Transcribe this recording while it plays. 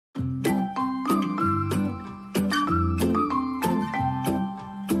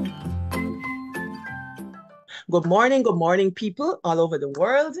good morning, people all over the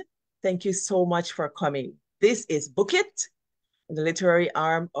world. Thank you so much for coming. This is Book It, the literary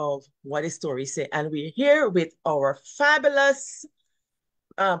arm of What is Story Say, and we're here with our fabulous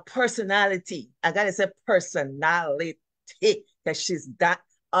personality. I gotta say personality, because she's that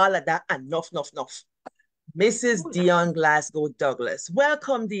all of that and enough. Mrs. Dion Glasgow-Douglas.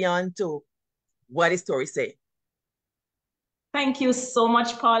 Welcome, Dion, to What is Story Say. Thank you so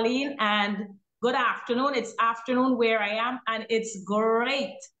much, Pauline, and good afternoon. It's afternoon where I am, and it's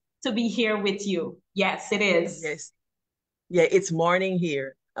great to be here with you. Yes, it is. Yes, yeah, it's morning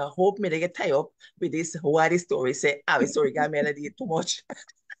here. I hope me they get tied up with this What is Story Say. Our story got melody too much.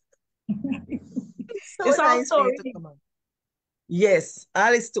 It's so It's our nice for you to story. come on. Yes,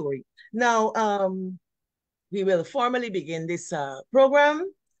 Ali's story. Now, we will formally begin this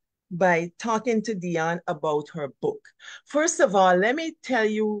program by talking to Dion about her book. First of all, let me tell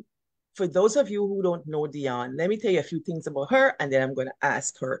you, for those of you who don't know Dion, let me tell you a few things about her, and then I'm going to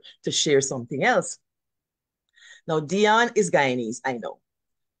ask her to share something else. Now, Dion is Guyanese, I know,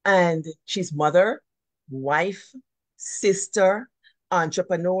 and she's mother, wife, sister,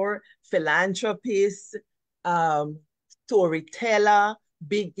 entrepreneur, philanthropist, um, storyteller,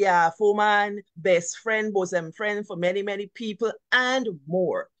 big woman, best friend, bosom friend for many people, and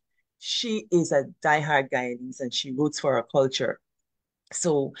more. She is a diehard Guyanese and she roots for her culture.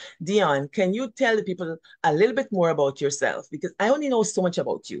 So, Dion, can you tell the people a little bit more about yourself? Because I only know so much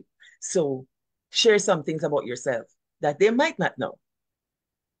about you. So, share some things about yourself that they might not know.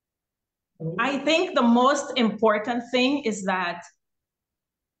 I think the most important thing is that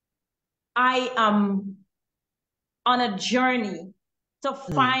I am on a journey to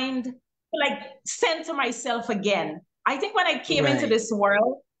Mm, find, like, center myself again. I think when I came into right. this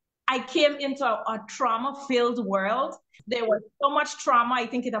world, I came into a trauma-filled world. There was so much trauma. I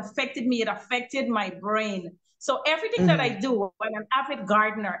think it affected me. It affected my brain. So everything that I Mm-hmm. do, I'm an avid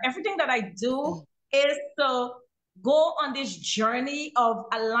gardener. Everything that I do is to go on this journey of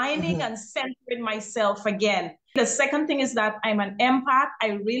aligning Mm-hmm. and centering myself again. The second thing is that I'm an empath.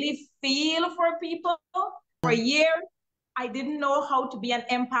 I really feel for people. For years, I didn't know how to be an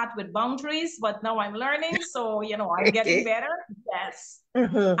empath with boundaries, but now I'm learning. So, I'm getting better. Yes.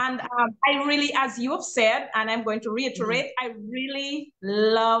 Mm-hmm. And I really, as you have said, and I'm going to reiterate, I really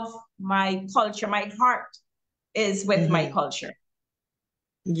love my culture. My heart is with my Mm-hmm. culture.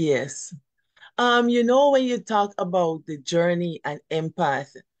 Yes. When you talk about the journey and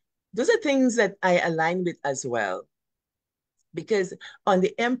empath, those are things that I align with as well. Because on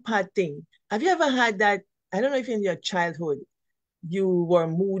the empath thing, have you ever had that? I don't know if in your childhood you were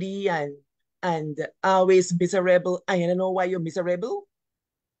moody and always miserable, and you don't know why you're miserable.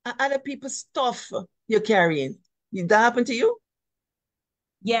 Other people's stuff you're carrying. Did that happen to you?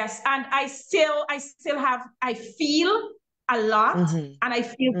 Yes, and I feel a lot Mm-hmm. and I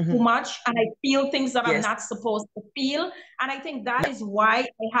feel too Mm-hmm. much and I feel things that I'm Yes. not supposed to feel. And I think that Yeah. is why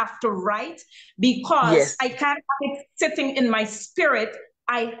I have to write because Yes. I can't have it sitting in my spirit.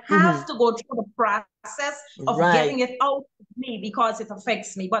 I Mm-hmm. have to go through the process of getting Right. it out of me because it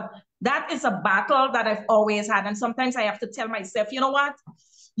affects me. But that is a battle that I've always had. And sometimes I have to tell myself, you know what?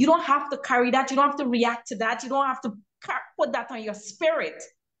 You don't have to carry that. You don't have to react to that. You don't have to put that on your spirit.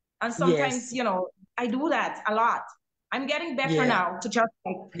 And sometimes, Yes. I do that a lot. I'm getting better Yeah. now to just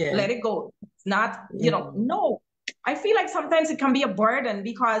like Yeah. let it go. It's not, Mm-hmm. no. I feel like sometimes it can be a burden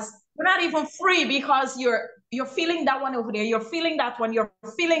because you're not even free because you're feeling that one over there. You're feeling that one. You're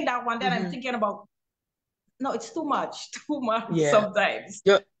feeling that one. Then I'm Mm-hmm. thinking about, no, it's too much, too much Yeah. sometimes.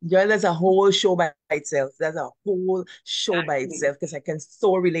 That's a whole show by itself. That's a whole show by Exactly. itself because I can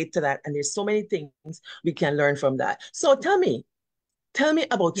so relate to that. And there's so many things we can learn from that. So tell me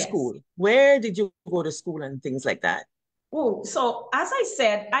about Yes. school. Where did you go to school and things like that? Oh, so as I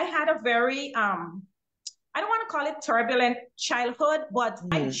said, I had a very I don't want to call it turbulent childhood, but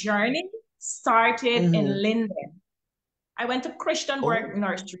my Mm-hmm. journey started Mm-hmm. in Linden. I went to Christianburg Oh,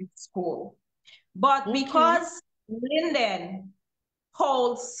 Nursery School. But okay. because Linden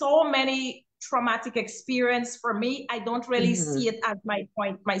holds so many traumatic experience for me, I don't really Mm-hmm. see it as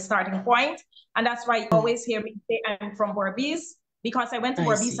my starting point. And that's why you Mm-hmm. always hear me say I'm from Berbice, because I went to I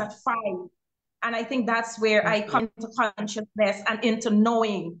Berbice see. at 5. And I think that's where I Okay. come into consciousness and into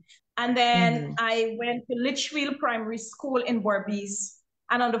knowing. And then Mm-hmm. I went to Litchfield Primary School in Berbice.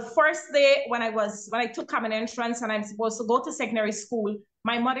 And on the first day when I took common entrance and I'm supposed to go to secondary school,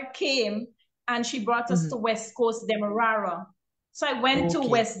 my mother came and she brought us Mm-hmm. to West Coast Demerara. So I went to Okay.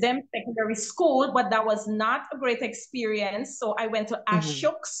 West Dem Secondary School, but that was not a great experience. So I went to Mm-hmm.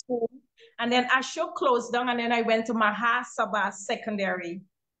 Ashok School, and then Ashok closed down, and then I went to Mahasaba Secondary.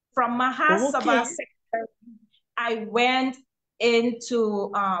 From Mahasaba Okay. Secondary, I went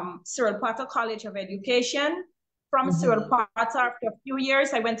into Cyril Potter College of Education. From Cyril Mm-hmm. Potter, after a few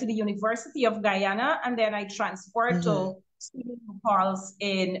years, I went to the University of Guyana, and then I transferred Mm-hmm. to Stephen Paul's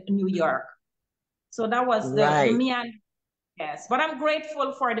in New York. So that was the Right. meander. Yes, but I'm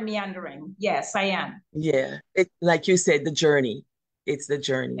grateful for the meandering. Yes, I am. Yeah. It, like you said, the journey. It's the Yeah.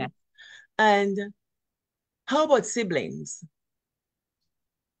 journey. And how about siblings?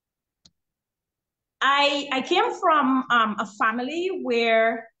 I came from a family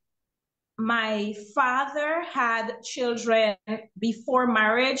where my father had children before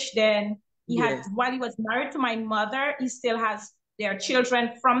marriage. Then he had, Yes. while he was married to my mother, he still has their children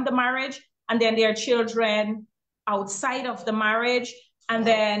from the marriage, and then their children outside of the marriage. And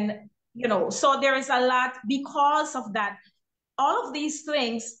then, so there is a lot because of that. All of these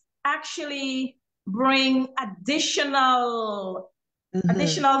things actually bring Mm-hmm.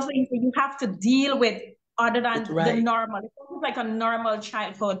 additional things that you have to deal with other It's than the right. normal. It's almost like a normal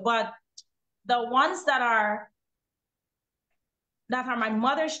childhood, but the ones that are my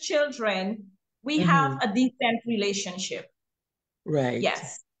mother's children, we have Mm-hmm. a decent relationship. Right.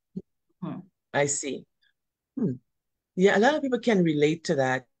 Yes. Hmm. I see. Hmm. Yeah, a lot of people can relate to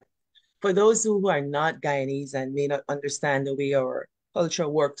that. For those who are not Guyanese and may not understand the way our culture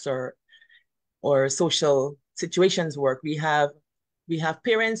works or social situations work, we have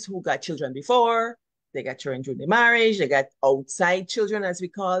parents who got children before, they got children during the marriage, they got outside children as we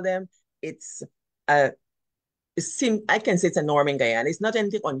call them. It's a I can say it's a norm in Guyana. It's not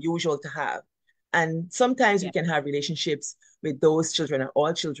anything unusual to have. And sometimes we Yeah. can have relationships with those children, and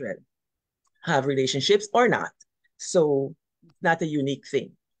all children have relationships or not. So it's not a unique thing.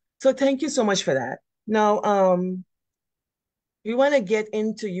 So thank you so much for that. Now, we want to get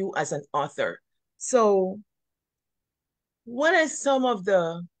into you as an author. So what are some of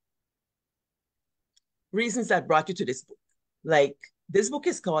the reasons that brought you to this book? Like this book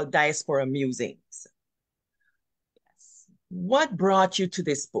is called Diaspora Musings. Yes. What brought you to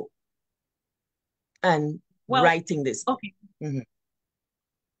this book and Well, writing this book? okay. Mhm.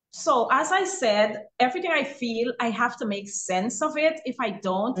 So as I said, everything I feel, I have to make sense of it. If I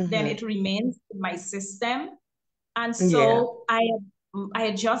don't, then Mhm. it remains in my system. And Yeah. so I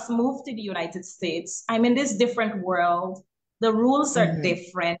had just moved to the United States. I'm in this different world. The rules are Mhm.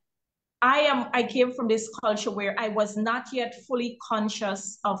 different. I came from this culture where I was not yet fully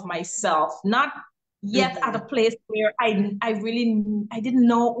conscious of myself, not yet at a Mhm. place where I didn't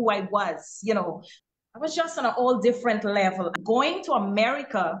know who I was. I was just on a whole different level. Going to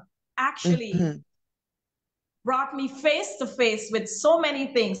America actually Mhm. brought me face to face with so many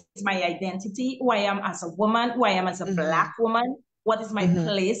things: my identity, who I am as a woman, who I am as a Mhm. Black woman, what is my Mhm.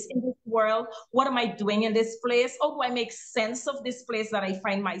 place in this world, what am I doing in this place, how do I make sense of this place that I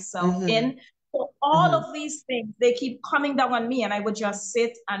find myself Mhm. in. So all Mhm. of these things, they keep coming down on me, and I would just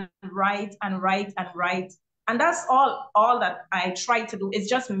sit and write and write and write. And that's all that I try to do, is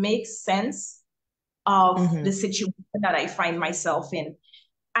just make sense of the Mhm. situation that I find myself in.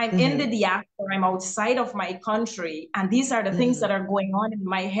 I'm in the Mhm. diaspora, I'm outside of my country, and these are the things that Mhm. are going on in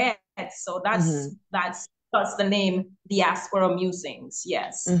my head. So that's Mhm. that's that's the name Diaspora Musings.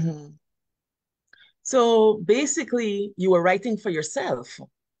 Yes. Mhm. So basically, you were writing for yourself.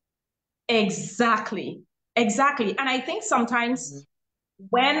 Exactly. Exactly. And I think sometimes Mhm.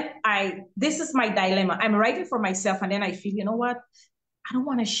 when this is my dilemma. I'm writing for myself, and then I feel, you know what? I don't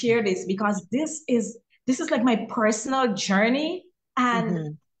want to share this because this is like my personal journey, and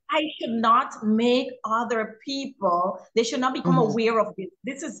Mhm. I should not make other people, they should not become Mhm. aware of this.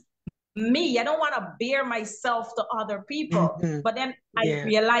 This is me. I don't want to bear myself to other people. Mhm. But then I Yeah.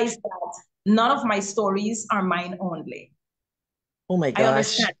 realized that none of my stories are mine only. Oh my I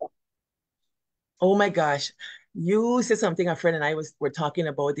understand gosh. that. Oh my gosh. You said something a friend and I were talking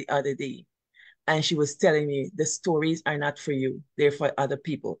about the other day. And she was telling me the stories are not for you, they're for other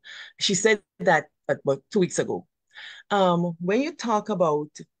people. She said that about 2 weeks ago. When you talk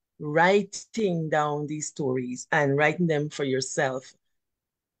about writing down these stories and writing them for yourself,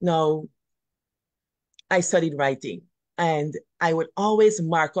 now I studied writing and I would always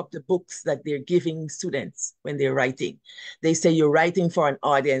mark up the books that they're giving students when they're writing. They say you're writing for an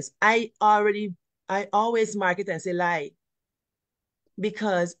audience. I always mark it and say lie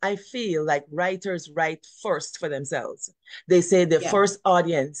because I feel like writers write first for themselves. They say the Yeah. first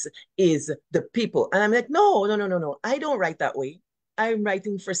audience is the people. And I'm like, no, no, no, no, no. I don't write that way. I'm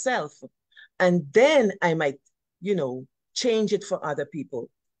writing for self. And then I might, you know, change it for other people.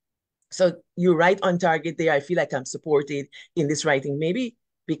 So you write on target there. I feel like I'm supported in this writing, maybe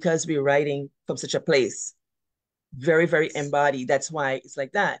because we're writing from such a place, very, very Yes. embodied. That's why it's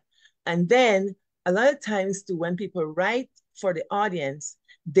like that. And then a lot of times too, when people write for the audience,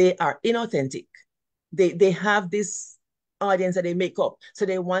 they are inauthentic. They have this audience that they make up. So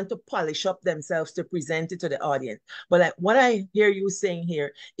they want to polish up themselves to present it to the audience. But like, what I hear you saying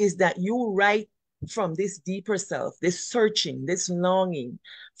here is that you write from this deeper self, this searching, this longing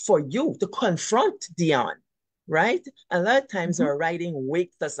for you to confront Dion, right? A lot of times Mhm. our writing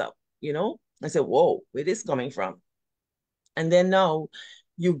wakes us up, I say, whoa, where this coming from? And then now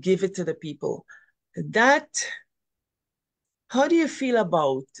you give it to the people. That, how do you feel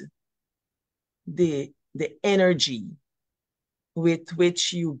about the energy with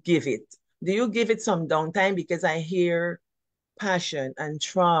which you give it? Do you give it some downtime? Because I hear passion and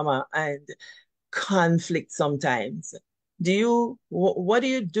trauma and conflict sometimes. What do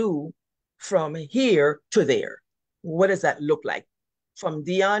you do from here to there? What does that look like? From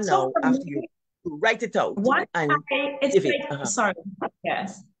Dion So now, for after you me, write it out what and it's give it. like, sorry,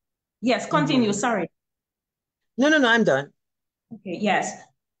 yes. Yes, continue, Mm-hmm. sorry. No, no, no, I'm done. Okay, yes.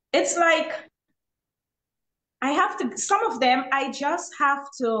 It's like I have to, some of them, I just have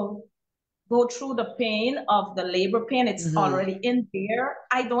to go through the pain of the labor pain. It's Mm-hmm. already in there.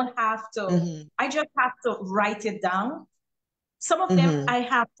 I don't have to, Mm-hmm. I just have to write it down. Some of them Mm-hmm. I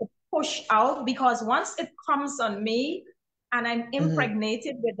have to push out because once it comes on me and I'm Mm-hmm.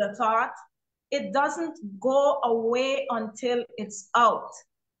 impregnated with the thought, it doesn't go away until it's out.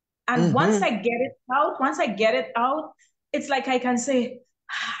 And Mm-hmm. once I get it out, it's like I can say,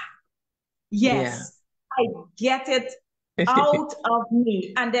 ah, Yeah. yes, I get it out of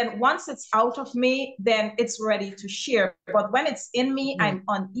me. And then once it's out of me, then it's ready to share. But when it's in me, Mhm. I'm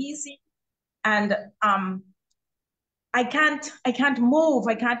uneasy and I can't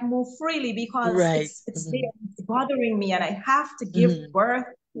move freely because Right. it's there, Mm-hmm. it's bothering me, and I have to give Mm-hmm. birth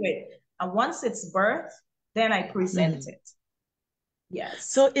to it. And once it's birth, then I present Mm-hmm. it.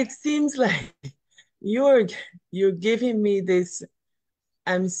 Yes, So it seems like you're you're giving me this,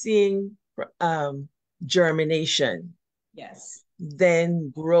 I'm seeing germination, yes, then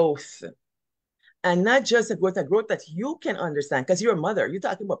growth, and not just a growth that you can understand because you're a mother. You're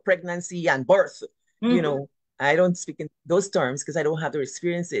talking about pregnancy and birth. You mm-hmm. know, I don't speak in those terms because I don't have the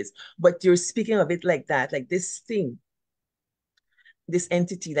experiences, but you're speaking of it like that, like this thing, this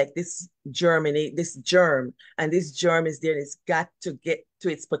entity, like this germinate, this germ, and this germ is there. And it's got to get to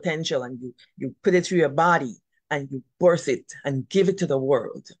its potential, and you put it through your body and you birth it and give it to the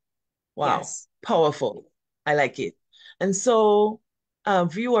world. Wow, Yes. powerful. I like it. And so,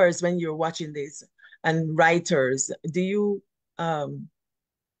 viewers, when you're watching this, and writers, do you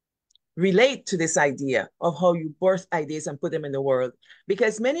relate to this idea of how you birth ideas and put them in the world?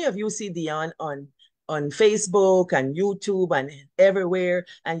 Because many of you see Dion on Facebook and YouTube and everywhere,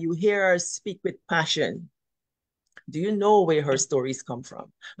 and you hear her speak with passion. Do you know where her stories come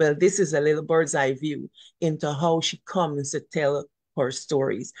from? Well, this is a little bird's eye view into how she comes to tell her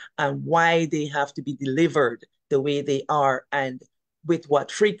stories and why they have to be delivered the way they are and with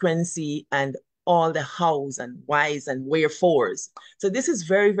what frequency and all the hows and whys and wherefores. So this is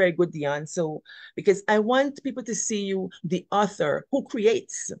very, very good, Dion. So because I want people to see you, the author who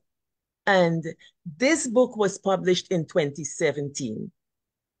creates. And this book was published in 2017.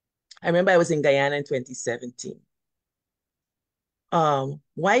 I remember I was in Guyana in 2017.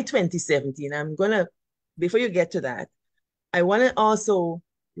 Why 2017? Before you get to that, I want to also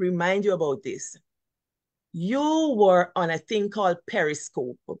remind you about this. You were on a thing called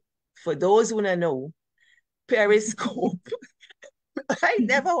Periscope. For those who don't know, Periscope, I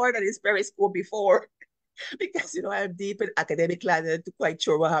never heard of this Periscope before because, I'm deep in academic land and I'm quite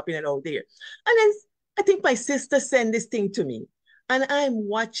sure what happened out there. And then I think my sister sent this thing to me and I'm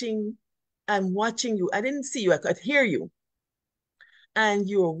watching you. I didn't see you, I could hear you and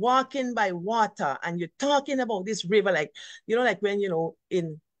you're walking by water and you're talking about this river, like, like when,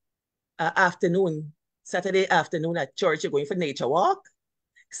 in afternoon, Saturday afternoon at church, you're going for nature walk.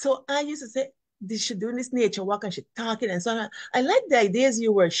 So I used to say, this she doing this nature walk and she talking and so on. I like the ideas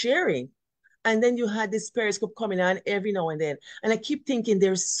you were sharing. And then you had this periscope coming on every now and then. And I keep thinking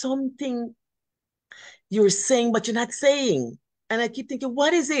there's something you're saying, but you're not saying. And I keep thinking,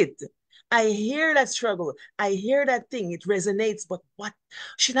 what is it? I hear that struggle. I hear that thing. It resonates, but what?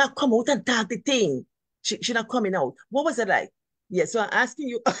 She not come out and talk the thing. She not coming out. What was it like? Yeah, so I'm asking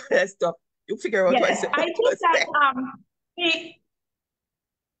you that stuff. You figure out Yes. what was that. He,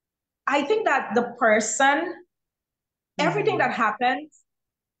 I think that the person, everything Mm-hmm. that happens,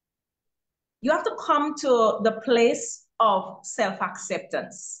 you have to come to the place of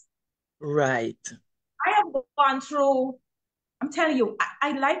self-acceptance. Right. I have gone through, I'm telling you,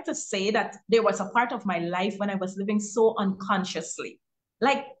 I like to say that there was a part of my life when I was living so unconsciously.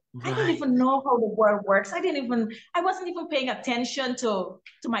 Like I didn't Right. even know how the world works. I wasn't even paying attention to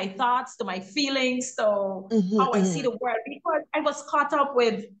my thoughts, to my feelings, to Mm-hmm, how I see mm-hmm, the world because I was caught up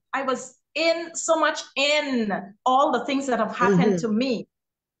with, I was in so much in all the things that have happened to mm-hmm. me.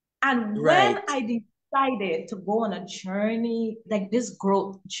 And when Right. I decided to go on a journey, like this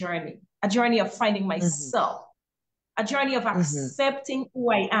growth journey, a journey of finding Mm-hmm, myself, a journey of mm-hmm, accepting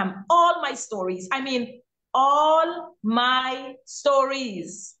who I am, all my stories. I mean, all my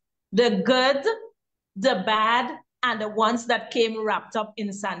stories, the good, the bad, and the ones that came wrapped up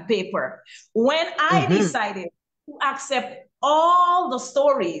in sandpaper. When I mm-hmm, decided to accept all the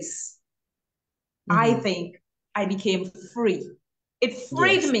stories, I mm-hmm. think I became free. It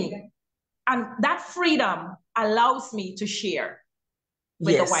freed Yes. me. And that freedom allows me to share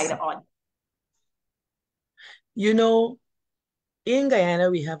with the Yes. wider audience. You know, in Guyana,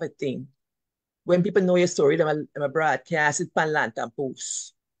 we have a thing. When people know your story, them a broadcast it pan lantern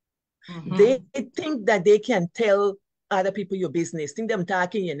post. They Mm-hmm. think that they can tell other people your business, think them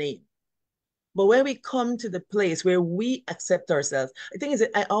talking your name. But when we come to the place where we accept ourselves, the thing is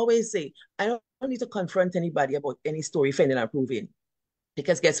that I always say, I don't need to confront anybody about any story, finding or proving.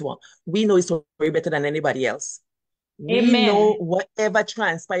 Because guess what? We know his story better than anybody else. We know Amen. whatever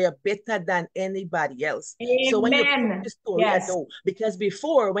transpired better than anybody else. So when you put Amen. the story, I Yes. know. Because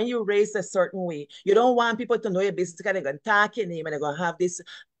before, when you raised a certain way, you don't want people to know your business because they're going to talk your name and they're going to have this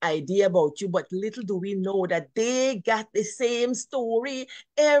idea about you. But little do we know that they got the same story.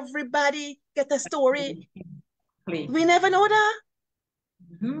 Everybody get a story. We never know that.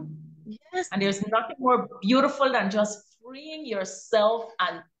 Mm-hmm. Yes. And there's nothing more beautiful than just freeing yourself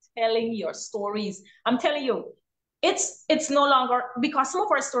and telling your stories. I'm telling you, it's no longer because some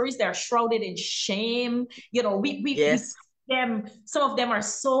of our stories they're shrouded in shame. You know, we Yes. them some of them are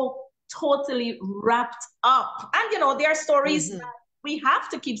so totally wrapped up. And you know, there are stories that Mm-hmm. we have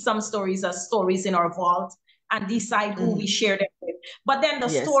to keep some stories as stories in our vault and decide who we Mm-hmm. share them with. But then the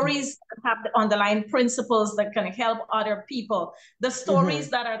Yes. stories that have the underlying principles that can help other people, the Mm-hmm. stories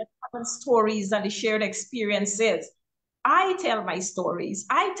that are the common stories and the shared experiences. I tell my stories.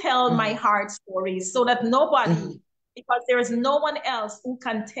 I tell my Mm-hmm. heart stories so that Mm-hmm. nobody, because there is no one else who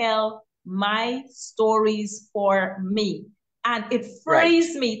can tell my stories for me. And it Right.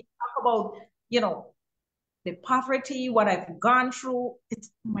 frees me to talk about, you know, the poverty, what I've gone through. It's,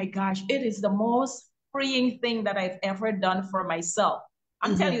 oh my gosh, it is the most freeing thing that I've ever done for myself.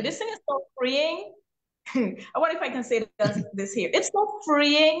 I'm telling you, Mm-hmm. this thing is so freeing. I wonder if I can say this here. It's so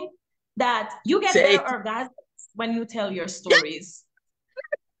freeing that you get Say better it. orgasms when you tell your stories.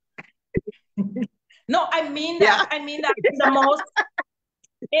 No, I mean Yeah. that. I mean that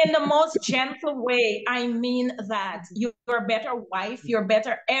in the most gentle way. I mean that you're a better wife, you're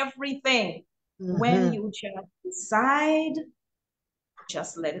better everything when Mm-hmm. you just decide,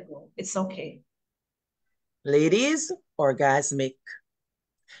 just let it go. It's okay. Ladies, orgasmic.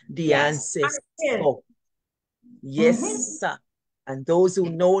 Dion Yes. And says it is. so. Mm-hmm. Yes, sir. And those who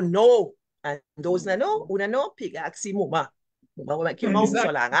know, know. And those who know, pick axi mama. Mama will make your mouth so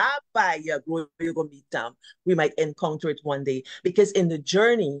Exactly. long. Ah, by your grow, you're going to meet them. We might encounter it one day. Because in the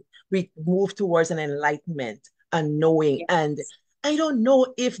journey, we move towards an enlightenment and knowing. And Yes. I don't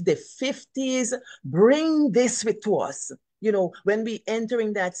know if the 50s bring this with us. You know, when we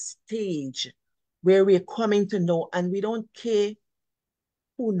entering that stage where we're coming to know and we don't care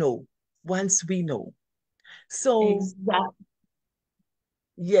who know once we know. So Exactly.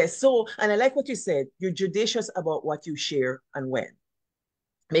 yes, so and I like what you said. You're judicious about what you share and when.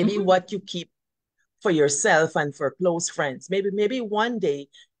 Maybe Mm-hmm. what you keep for yourself and for close friends. Maybe one day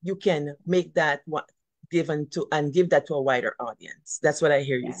you can make that what given to and give that to a wider audience. That's what I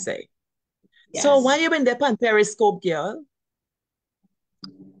hear you Yes. say. So why Yes. you been there on Periscope, girl?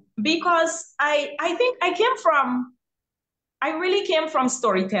 Because I think I really came from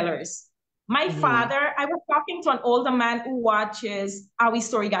storytellers. My Mm-hmm. father, I was talking to an older man who watches Our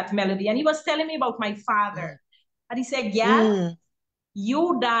Story Got Melody, and he was telling me about my father. And he said, "Yeah, Mm-hmm.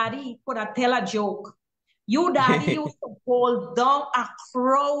 you daddy could have tell a joke. You daddy used to hold down a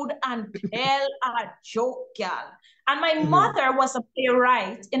crowd and tell a joke, girl." And my Mm-hmm. mother was a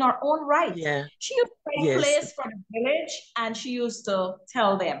playwright in her own right. Yeah. She used to write Yes. plays for the village and she used to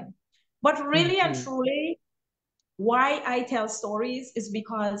tell them. But really and Mm-hmm. truly, why I tell stories is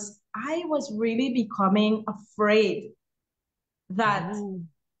because I was really becoming afraid that Oh.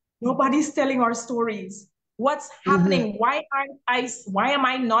 nobody's telling our stories. What's Mm-hmm. happening? Why am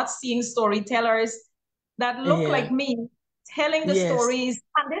I not seeing storytellers that look like Yeah. me telling the Yes. stories?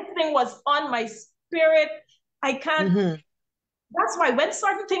 And this thing was on my spirit. I can't, Mm-hmm. that's why when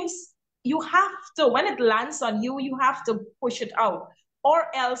certain things you have to, when it lands on you, you have to push it out.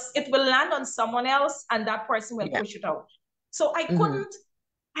 or else it will land on someone else and that person will Yeah. push it out. So I Mm-hmm. couldn't,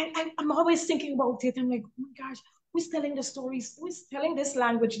 I'm always thinking about it. I'm like, oh my gosh, who's telling the stories? Who's telling this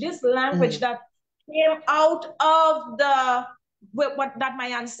language Mm-hmm. that came out of the what that my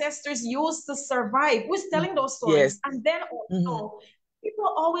ancestors used to survive? Who's telling Mm-hmm. those Yes. stories? And then Mm-hmm. also, people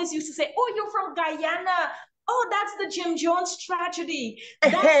always used to say, oh, you're from Guyana. Oh, that's the Jim Jones tragedy.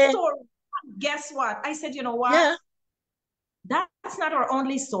 That story. Guess what? I said, you know what? Yeah, That's not our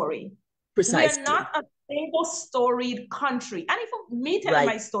only story. We are not precisely. a single storied country. And even me telling Right.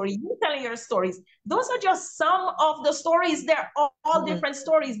 my story, you telling your stories, those are just some of the stories. They're all Mm-hmm. different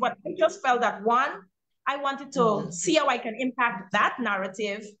stories. But I just felt that one, I wanted to Mm-hmm. see how I can impact that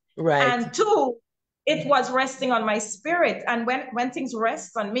narrative. Right. And two, it was resting on my spirit. And when things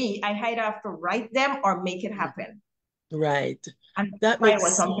rest on me, I either have to write them or make it Mm-hmm. happen. Right. And that's That why it makes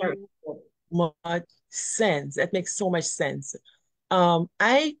was something. so much sense. That makes so much sense.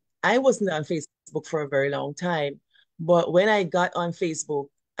 I wasn't on Facebook for a very long time, but when I got on Facebook,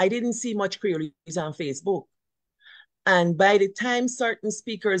 I didn't see much Creolese on Facebook. And by the time certain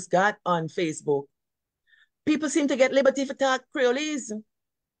speakers got on Facebook, people seem to get liberty to talk Creolese.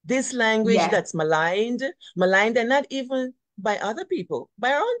 This language Yes, that's maligned, and not even by other people,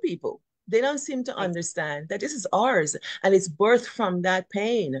 by our own people. They don't seem to understand that this is ours and it's birthed from that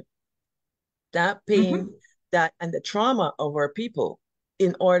pain, mm-hmm. that and the trauma of our people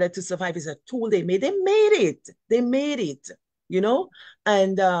in order to survive is a tool they made. They made it. They made it, you know?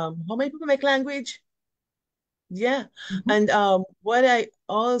 And how many people make language? Yeah. Mm-hmm. And what I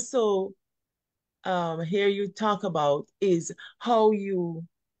also hear you talk about is how you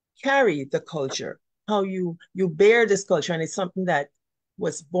carry the culture, how you bear this culture, and it's something that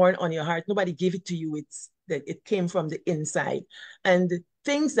was born on your heart. Nobody gave it to you. It's that it came from the inside, and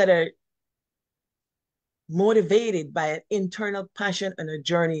things that are motivated by an internal passion and a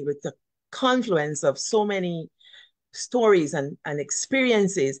journey with the confluence of so many stories and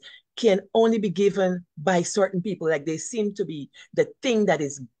experiences can only be given by certain people. Like they seem to be the thing that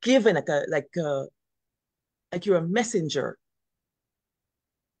is given like you're a messenger.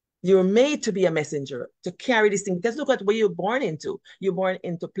 You're made to be a messenger, to carry this thing. Because look at what you're born into. You're born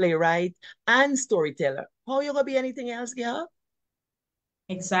into playwright and storyteller. How are you gonna be anything else, girl?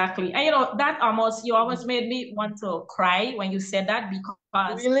 Exactly. And that you almost made me want to cry when you said that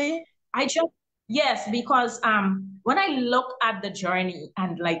because Really? I just, yes, because when I look at the journey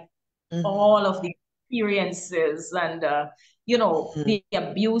and like Mm-hmm. all of the experiences and Mm-hmm. the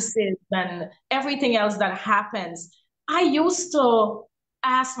abuses and everything else that happens, I used to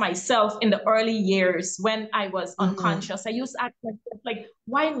ask myself in the early years when I was Mm-hmm. unconscious, I used to ask myself like,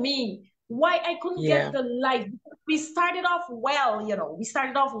 why me? Why I couldn't get Yeah. the life? We started off well, we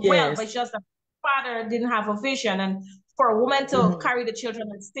started off well, but Yes. it's just that father didn't have a vision. And for a woman to Mm-hmm. carry the children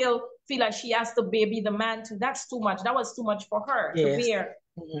and still feel like she has to baby the man too, that's too much. That was too much for her to Yes. bear.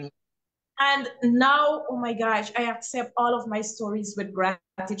 Mm-hmm. And now, oh my gosh, I accept all of my stories with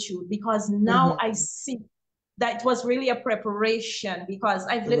gratitude because now I Mm-hmm. see that it was really a preparation because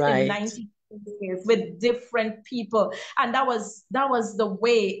I've lived in Right. 90 years with different people. And that was the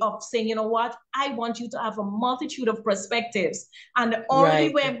way of saying, you know what, I want you to have a multitude of perspectives. And the only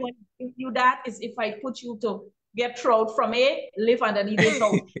Right. way I'm going to give you that is if I put you to get thrown from A, live underneath his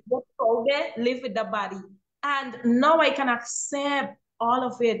house. Get thrown there, live with the body. And now I can accept all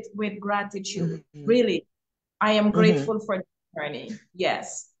of it with gratitude. Mm-hmm. Really, I am Mm-hmm. grateful for the journey.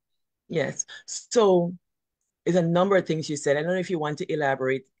 Yes. Yes. So there's a number of things you said. I don't know if you want to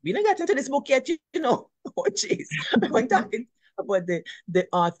elaborate. We don't get into this book yet, you know. Oh, jeez. I'm talking about the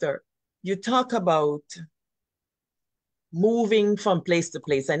author. You talk about moving from place to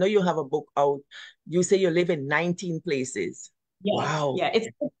place. I know you have a book out. You say you live in 19 places. Yeah, Wow. yeah. It's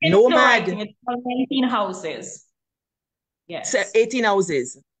still Nomad. writing. It's called 19 houses. Yes. 18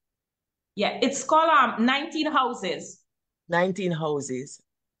 houses. Yeah, it's called 19 houses. 19 houses.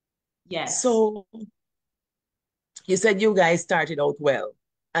 Yes. So you said you guys started out well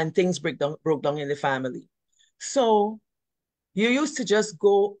and things broke down in the family. So you used to just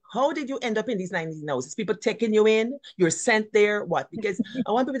go. How did you end up in these 19 houses? People taking you in, you're sent there, what? Because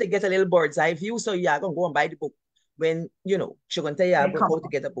I want people to get a little bird's eye view. So you're going to go and buy the book when, she's going to tell you They come how to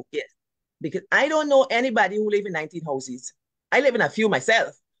up. get a book. Yes. Because I don't know anybody who live in 19 houses. I live in a few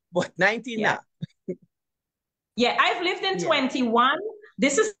myself, but 19 Yeah. now. Yeah, I've lived in Yeah. 21.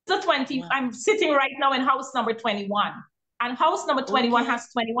 This is the 20. Wow. I'm sitting right now in house number 21. And house number 21 Okay. has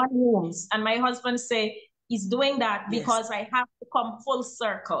 21 rooms. And my husband say he's doing that Yes. because I have to come full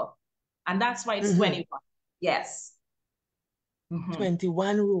circle. And that's why it's Mm-hmm. 21. Yes. Mm-hmm.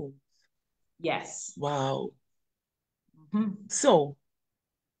 21 rooms. Yes. Wow. Mm-hmm. So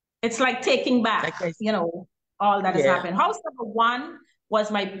It's like taking back, Like I, all that has yeah, happened. House number one was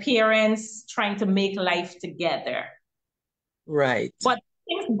my parents trying to make life together. right. But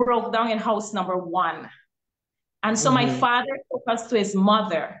things broke down in house number one. And so my Mm-hmm. father took us to his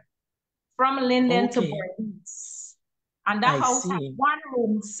mother from Linden to Okay, Bernice. And that I house had see. one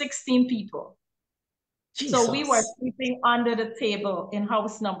room, 16 people. So we were Jesus. sleeping under the table in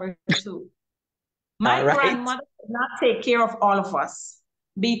house number two. All My right. grandmother could not take care of all of us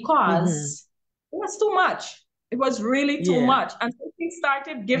Mm-hmm. because it was too much. It was really too Yeah. much. And so she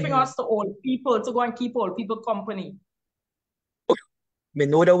started giving Mm-hmm. us to old people to go and keep old people company. Me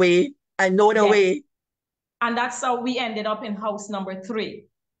know the way. I know the Yes. way. And that's how we ended up in house number three.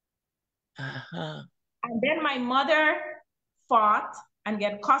 Uh-huh. And then my mother fought and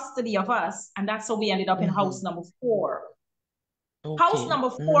get custody of us. And that's how we ended up in Mm-hmm. house number four. House Okay. number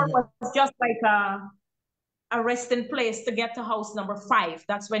four Mm-hmm. was just like a resting place to get to house number five.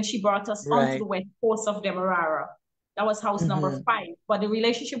 That's when she brought us onto the Right. west coast of Demerara. That was house number Mm-hmm. five. But the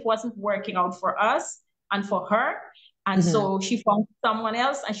relationship wasn't working out for us and for her. And Mm-hmm. so she found someone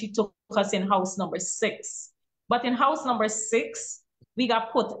else and she took us in house number six. But in house number six, we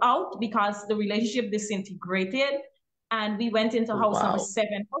got put out because the relationship disintegrated and we went into house number Wow.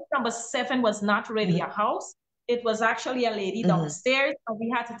 seven. House number seven was not really a Mm-hmm. house. It was actually a lady Mm-hmm. downstairs and we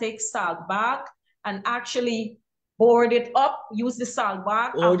had to take salt back and actually board it up, use the salt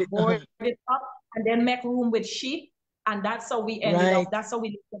bag Or and the, board it up, and then make room with sheep. And that's how we ended up. right. That's how we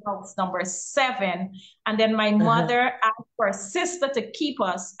lived in house number seven. And then my Uh-huh. mother asked for a sister to keep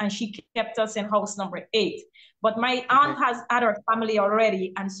us, and she kept us in house number eight. But my aunt Right. has had her family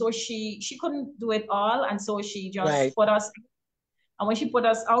already, and so she couldn't do it all, and so she just Right. put us. And when she put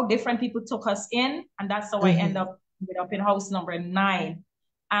us out, different people took us in, and that's how I Mm-hmm. ended up in house number nine.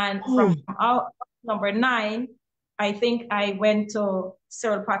 And Oh, from house number nine, I think I went to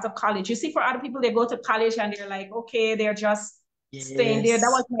several parts of college. You see, for other people, they go to college and they're like, okay, they're just staying there. That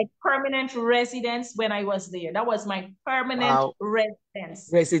was yes. my permanent residence when I was there. That was my permanent Wow. residence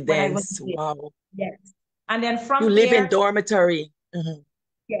when I was Residence. there. Wow. Yes. And then You from live in there, dormitory. Mm-hmm.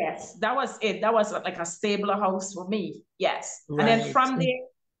 yes, that was it. That was like a stable house for me. Yes. And then Right. from there,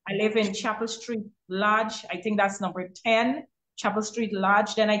 I live in Chapel Street Lodge. I think that's number 10, Chapel Street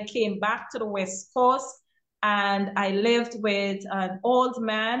Lodge. Then I came back to the West Coast and I lived with an old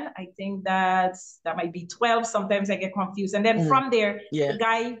man. I think that might be 12. Sometimes I get confused. And then Mm-hmm. from there, Yeah.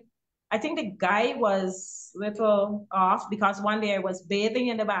 I think the guy was a little off because one day I was bathing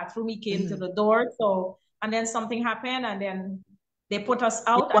in the bathroom. He came to Mm-hmm. the door. So, and then something happened and then they put us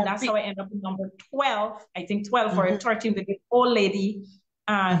You out, and want that's how pe- I ended up in number 12. I think 12 or mm-hmm. 13 with this old lady.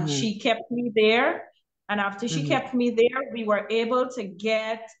 And Mm-hmm. she kept me there. And after she Mm-hmm. kept me there, we were able to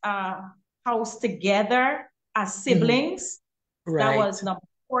get a house together as Mm-hmm. siblings. That Right. was number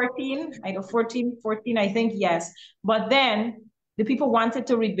 14, either 14, I think, yes. But then the people wanted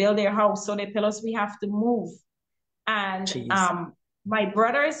to rebuild their house. So they tell us we have to move. And Jeez. my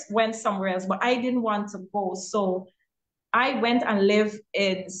brothers went somewhere else, but I didn't want to go. So I went and lived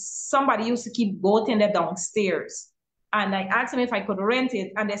in somebody used to keep goat in the downstairs. And I asked them if I could rent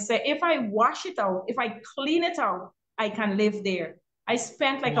it. And they said, if I wash it out, if I clean it out, I can live there. I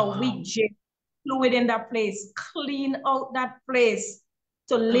spent like a week Wow. just fluid in that place, clean out that place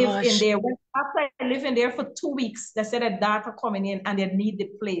to live in Gosh. there. After I lived in there for 2 weeks, they said a daughter coming in and they need the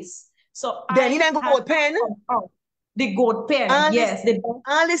place. So Then you I didn't had go to pen. come out. The goat pen, All this yes. The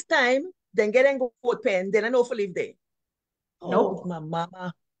all this time, then get and go pen. Then I know for live there. Oh, nope. my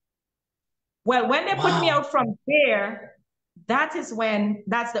mama. Well, when they put me Wow. out from there, that's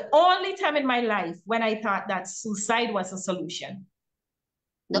the only time in my life when I thought that suicide was a solution.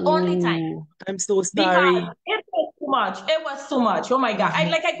 The only time. Ooh, I'm so Because sorry. it was too much. It was too much. Oh my God.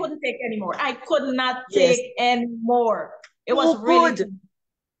 Mm-hmm. I couldn't take anymore. I could not Yes. take anymore. It was Too really too good. much.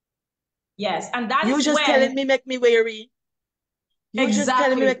 Yes. And that You is just when telling me make me weary. You just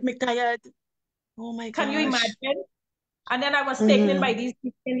telling me exactly. make me tired. Oh my Can you gosh. imagine? And then I was taken in by Mm-hmm.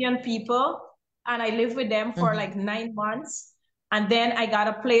 these Indian people and I lived with them for Mm-hmm. like 9 months. And then I got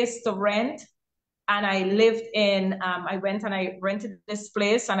a place to rent and I lived in, I went and I rented this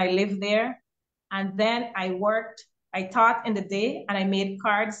place and I lived there. And then I worked, I taught in the day and I made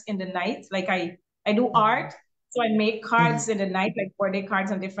cards in the night. Like I do Mm-hmm. art. So I make Mm-hmm. cards in the night, like birthday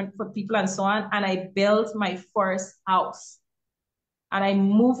cards and different for people and so on. And I built my first house and I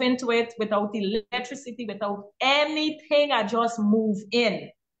move into it without electricity, without anything. I just move in.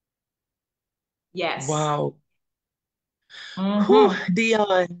 Yes. Wow. Whew, Mm-hmm.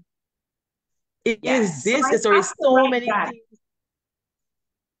 Dion. It is Yes. So this. I There have is to so write many that. things.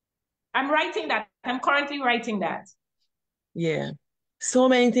 I'm writing that. I'm currently writing that. Yeah. So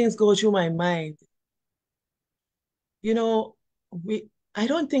many things go through my mind. You know, we I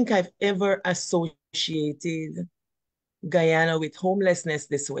don't think I've ever associated Guyana with homelessness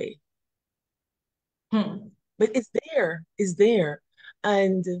this way. Hmm. But it's there.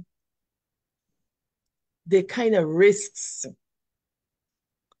 And the kind of risks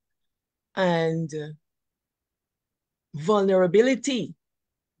and vulnerability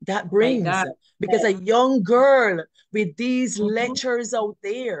that My brings God. because a young girl with these Mhm. lectures out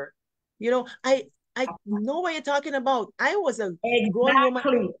there, I know what you're talking about. I was a grown woman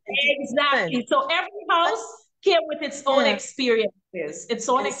Exactly. in 2000. Exactly. So every house came with its own Yeah, experiences, its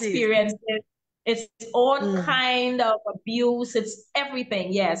own yes, it is. experiences, its own Mm. kind of abuse, it's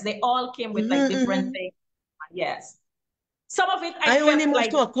everything. Yes, they all came with like different Hmm. things. Yes. Some of it I I only felt moved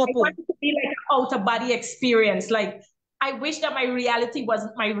like to a I couple. wanted to be like an out of body experience. Like I wish that my reality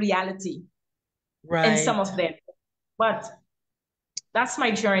wasn't my reality in some Right. of them. But that's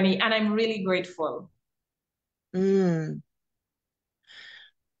my journey and I'm really grateful. Mm.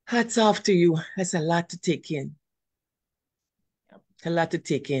 Hats off to you. That's a lot to take in. A lot to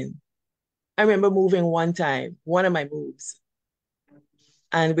take in. I remember moving one time, one of my moves,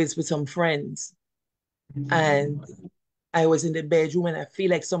 and with some friends. And I was in the bedroom and I feel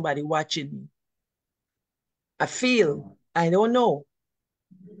like somebody watching me. I don't know.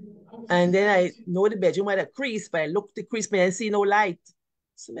 And then I know the bedroom had a crease, but I look the crease, but I see no light.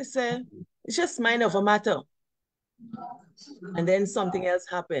 So I say, it's just mind of a matter. And then something else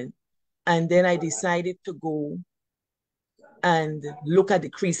happened. And then I decided to go and look at the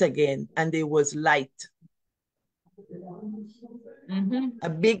crease again, and there was light. Mm-hmm. A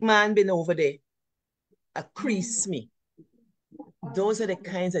big man been over there, a crease me. Those are the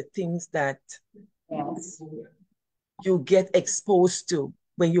kinds of things that Yes. you get exposed to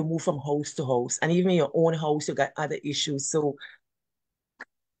when you move from house to house. And even in your own house, you got other issues. So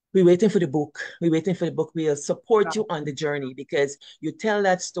we're waiting for the book. We're waiting for the book. We'll support you on the journey because you tell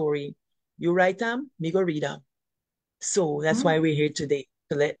that story. You write them, me go read them. So that's why Mm-hmm. we're here today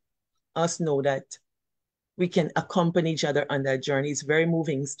to let us know that we can accompany each other on that journey. It's a very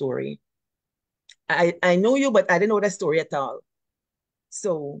moving story. I know you, but I didn't know that story at all.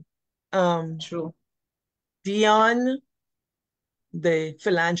 So um True. Dion, the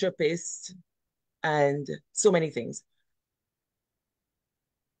philanthropist, and so many things.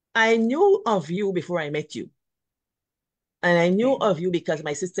 I knew of you before I met you. And I knew Okay. of you because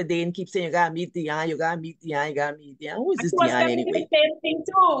my sister Dane keeps saying, you gotta meet Dion, you gotta meet Dion, you gotta meet Dion. Who is And this she was Dion telling me the anyway? same thing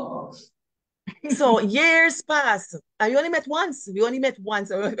too. So years passed. And we only met once. We only met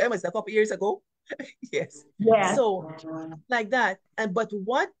once. I remember it was a couple years ago. Yes. Yes. So like that. And but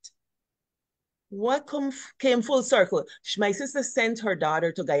came full circle? My sister sent her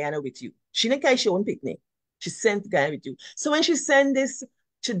daughter to Guyana with you. She didn't carry she own picnic. She sent Guyana with you. So when she sent this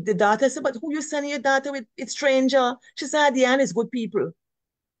to the daughter, I said, but who you sending your daughter with? It's stranger. She said, ah, Diana is good people.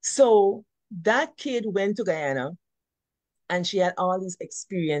 So that kid went to Guyana and she had all these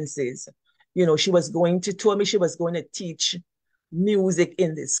experiences. She was going to told me she was going to teach music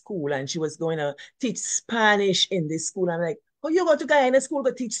in this school and she was going to teach Spanish in this school. I'm like, oh, you go to Guyana school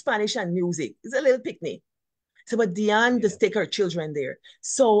to teach Spanish and music. It's a little picnic. So, but Dion Yeah. just take her children there.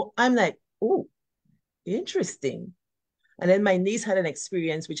 So I'm like, oh, interesting. And then my niece had an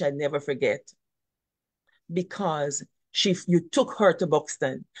experience which I never forget because you took her to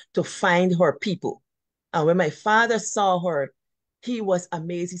Buxton to find her people. And when my father saw her, he was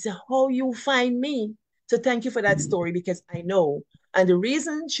amazed. He said, how you find me? So thank you for that story because I know. And the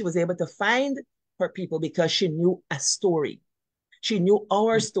reason she was able to find her people because she knew a story. She knew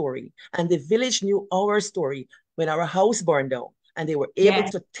our story. And the village knew our story when our house burned down. And they were able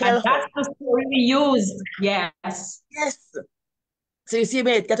Yes. to And tell that's her, the story we used. Yes. yes. So you see,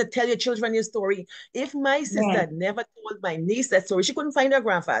 mate, got to tell your children your story. If my sister Yes. had never told my niece that story, she couldn't find her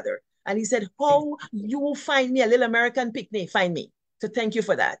grandfather. And he said, how you will find me a little American picnic, find me. So thank you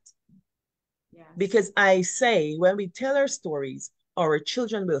for that. Yes. Because I say, when we tell our stories, our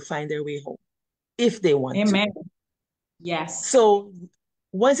children will find their way home if they want to. Amen. Yes. So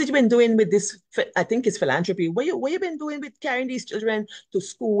once you've been doing with this, I think it's philanthropy. What you been doing with carrying these children to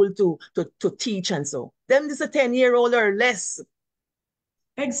school to teach and so? Them just a 10-year-old or less.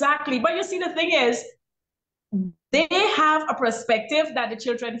 Exactly. But you see, the thing is, they have a perspective that the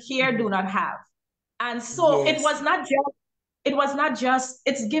children here do not have. And so Yes.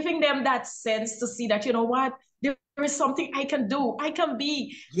 it's giving them that sense to see that, you know what, there is something I can do. I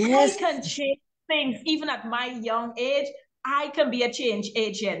Yes. can change things even at my young age. I can be a change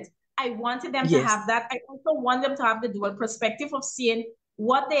agent. I wanted them to have Yes. that. I also want them to have the dual perspective of seeing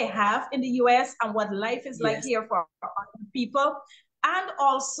what they have in the US and what life is like Yes. here for people. And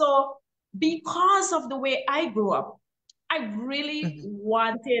also because of the way I grew up, I really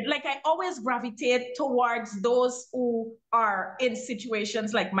wanted, like, I always gravitate towards those who are in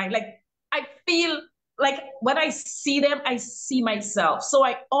situations like mine. Like, I feel like when I see them, I see myself. So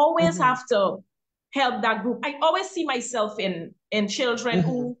I always Mm-hmm. have to help that group. I always see myself in children Mm-hmm.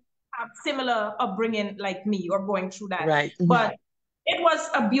 who have similar upbringing like me or going through that. Right. Mm-hmm. But it was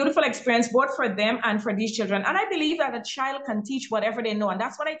a beautiful experience both for them and for these children. And I believe that a child can teach whatever they know. And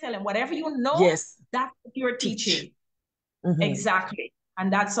that's what I tell them. Whatever you know, Yes. that's what you're Teach. teaching. Mm-hmm. Exactly.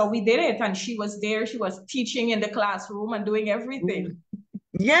 And that's how we did it. And she was there. She was teaching in the classroom and doing Ooh. everything.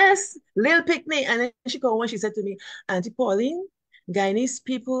 Yes, little picnic. And then she called when she said to me, Auntie Pauline, Guyanese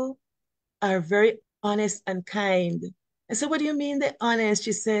people are very honest and kind. I said, what do you mean they're honest?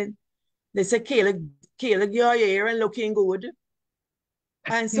 She said, they said, Kayla, your hair and looking good.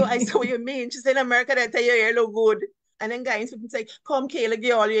 And so I said, what you mean? She said, in America, they tell your hair look good. And then Guyanese people say, come, Kayla,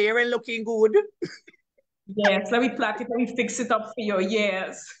 your hair and looking good. Yes, let me plait it, let me fix it up for you.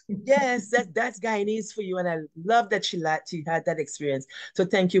 Yes. Yes, that's Guyanese for you. And I love that she had that experience. So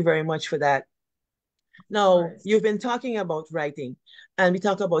thank you very much for that. Of Now, course. you've been talking about writing, and we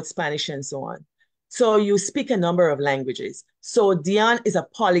talk about Spanish and so on. So you speak a number of languages. So Dion is a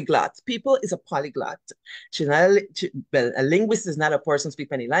polyglot. People is a polyglot. She's not well, a linguist is not a person who speaks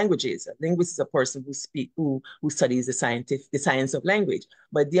many languages. A linguist is a person who studies the science of language.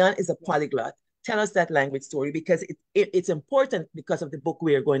 But Dion is a polyglot. Tell us that language story because it's important because of the book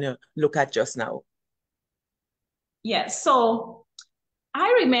we are going to look at just now. Yes. So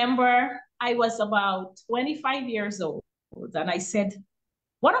I remember I was about 25 years old, and I said,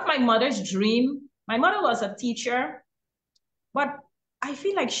 one of my mother's dream, my mother was a teacher, but I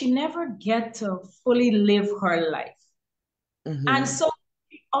feel like she never get to fully live her life. And Mm-hmm. so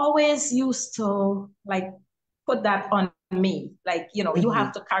she always used to like put that on me. Like, you Mm-hmm.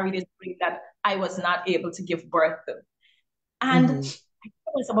 have to carry this dream that I was not able to give birth to. And Mm-hmm.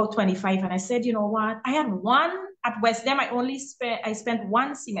 I was about 25 and I said, you know what? I had one at West Dem. I spent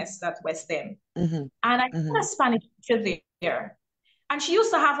one semester at West Dem. Mm-hmm. And I had Mm-hmm. a Spanish teacher there. And she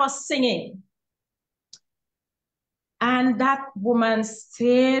used to have us singing. And that woman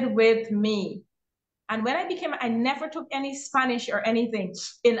stayed with me. And when I never took any Spanish or anything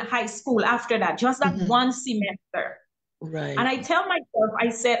in high school after that, just that Mm-hmm. one semester. And Right. I tell myself, I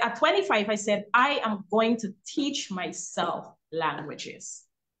said, at 25, I said, I am going to teach myself languages.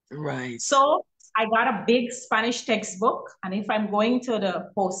 Right. So I got a big Spanish textbook. And if I'm going to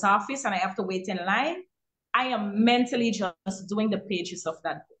the post office and I have to wait in line, I am mentally just doing the pages of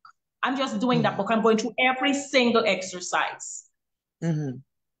that book. I'm just doing that Mm-hmm. book. I'm going through every single exercise. Mm-hmm.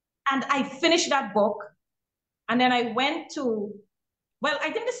 And I finished that book. And then I went to, well,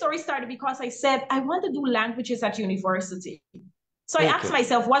 I think the story started because I said, I want to do languages at university. So I asked Okay.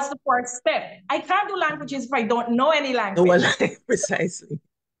 myself, what's the first step? I can't do languages if I don't know any No one language. like precisely.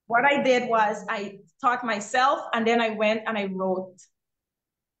 What I did was I taught myself and then I went and I wrote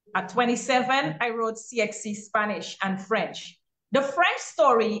at 27, I wrote CXC Spanish and French. The French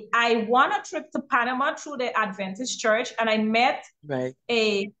story, I won a trip to Panama through the Adventist church and I met Right.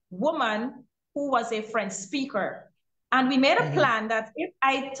 a woman who was a French speaker. And we made a Mm-hmm. plan that if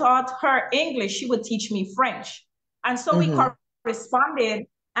I taught her English, she would teach me French. And so we Mm-hmm. corresponded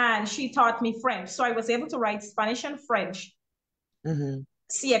and she taught me French. So I was able to write Spanish and French, Mm-hmm.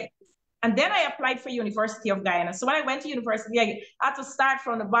 CX. And then I applied for University of Guyana. So when I went to university, I had to start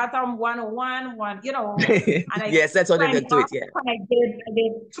from the bottom, 101, and I Yes, that's how they climbed do up it. Yeah. and I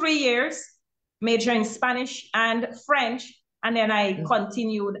did 3 years, major in Spanish and French. And then I Mm-hmm.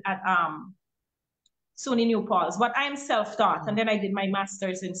 continued at SUNY New Paltz. But I'm self-taught. And then I did my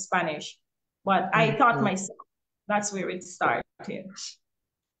master's in Spanish. But I taught Mm-hmm. myself. That's where it started.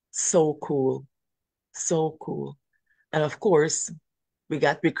 So cool. So cool. And of course, we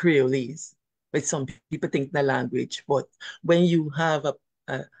got the Creolese, which some people think the language, but when you have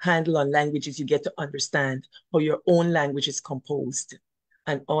a handle on languages, you get to understand how your own language is composed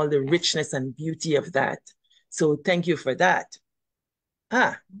and all the Yes. richness and beauty of that. So thank you for that.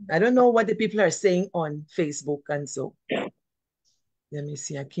 Ah, I don't know what the people are saying on Facebook and so. Let me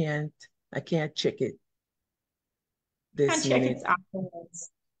see. I can't check it And this check it minute.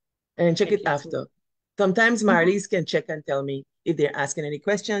 afterwards. And check Check it it too. after. Sometimes Mhm. Marlies can check and tell me if they're asking any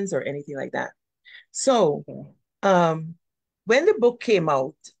questions or anything like that. So, Okay. um, when the book came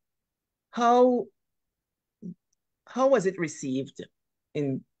out, how how was it received?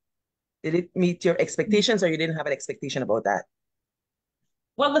 In Did it meet your expectations, or you didn't have an expectation about that?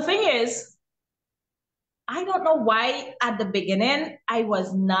 Well, the thing is, I don't know why at the beginning I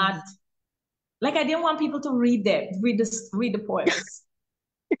was not Mhm. Like I didn't want people to read the poems.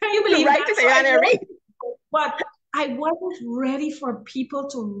 Can you believe Right that? to So say, I Anna, wrote, read. but I wasn't ready for people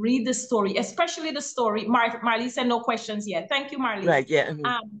to read the story, especially the story. Marley said no questions yet. Thank you, Marley. Right, yeah.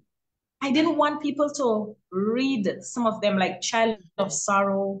 Um, I didn't want people to read some of them like Child of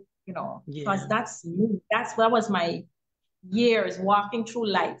Sorrow, because Yeah, that's me. That was my years walking through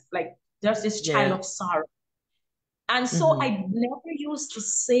life, like there's this child yeah. of sorrow. And so Mm-hmm. I never used to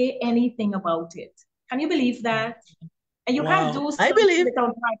say anything about it. Can you believe that? And you can't Wow. do I something believe,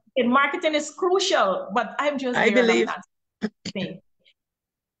 without marketing. Marketing is crucial, but I'm just I there and I'm believe. not saying.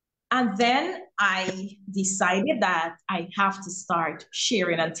 And then I decided that I have to start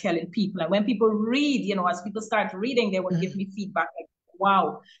sharing and telling people. And when people read, as people start reading, they would give Mm-hmm. me feedback like,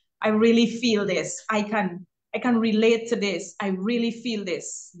 wow, I really feel this. I can relate to this. I really feel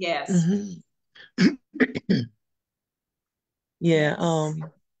this. Yes. Mm-hmm. Yeah, Yes.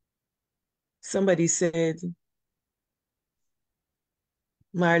 somebody said,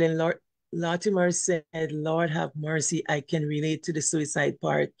 Marlon Latimer said, Lord have mercy, I can relate to the suicide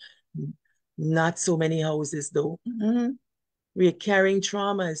part. Not so many houses though. Mm-hmm. We're carrying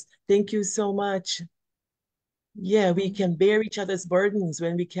traumas. Thank you so much. Yeah, we can bear each other's burdens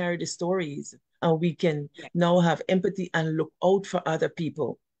when we carry the stories, and we can Yeah, now have empathy and look out for other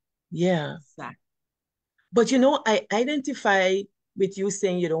people. Yeah. exactly. But I identify with you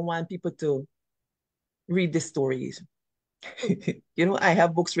saying you don't want people to read the stories. I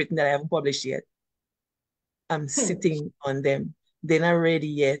have books written that I haven't published yet. I'm sitting on them. They're not ready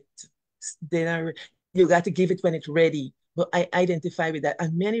yet. They're not re- You got to give it when it's ready. But I identify with that.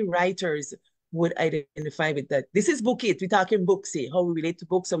 And many writers would identify with that. This is book it. We're talking books here, how we relate to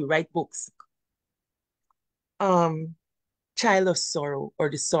books, how we write books. Um, Child of Sorrow or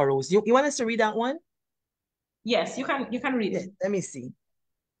The Sorrows. You want us to read that one? Yes, you can read Yeah, it. let me see.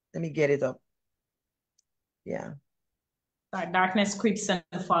 Let me get it up. Yeah. Darkness creeps and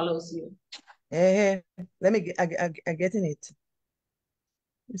follows you. Let me get, I get in it.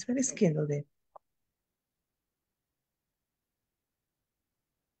 It's very Kindle there.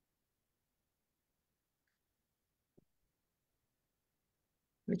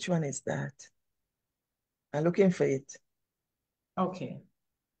 Which one is that? I'm looking for it. Okay.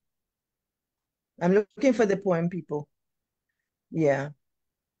 I'm looking for the poem, people. Yeah.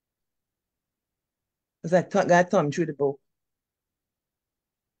 Because got thumb through the book.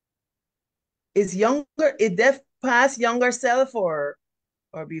 Is younger, is deaf past younger self or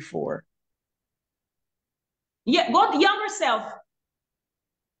before? Yeah, go to younger self.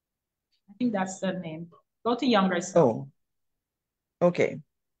 I think that's the name. Go to younger self. Oh, okay.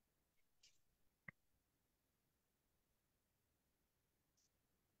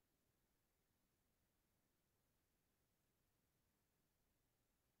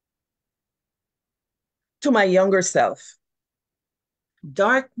 To my younger self,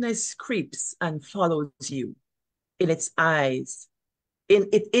 darkness creeps and follows you in its eyes.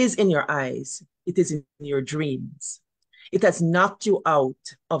 It is in your eyes. It is in your dreams. It has knocked you out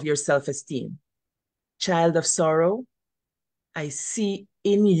of your self-esteem. Child of sorrow, I see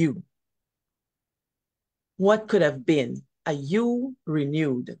in you what could have been a you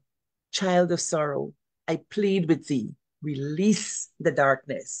renewed. Child of sorrow, I plead with thee, release the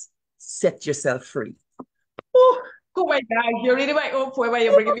darkness, set yourself free. Oh, Oh my God, you're reading my own poem and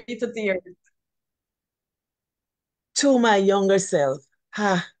you're bringing me to tears. to my younger self.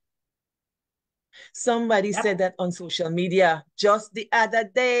 Ha, somebody Yep. said that on social media just the other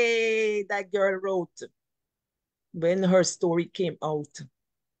day. That girl wrote when her story came out.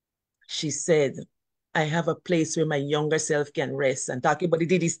 She said, I have a place where my younger self can rest. And talking about the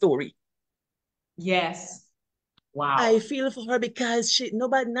Diddy story. Yes. I Wow. feel for her because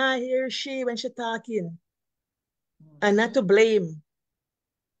nobody now hear she when she talking. And not to Mhm. blame.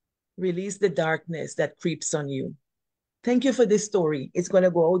 Release the darkness that creeps on you. Thank you for this story. It's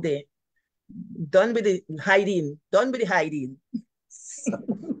gonna go out there. Done with the hiding. Done with the hiding.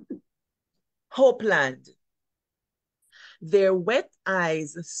 Hopeland. Their wet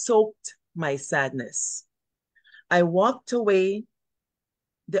eyes soaked my sadness. I walked away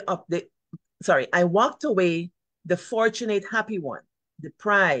the up the sorry, I walked away the fortunate happy one, the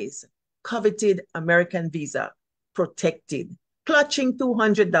prize, coveted American visa, protected, clutching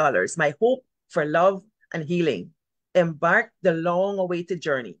 $200, my hope for love and healing, embarked the long awaited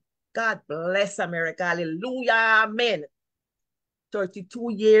journey. God bless America. Hallelujah. Amen.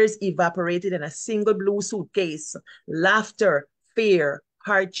 32 years evaporated in a single blue suitcase. Laughter, fear,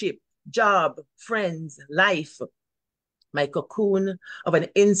 hardship, job, friends, life, my cocoon of an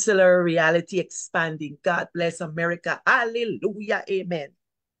insular reality expanding. God bless America. Hallelujah. Amen.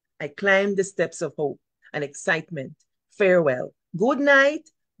 I climbed the steps of hope and excitement. Farewell. Good night.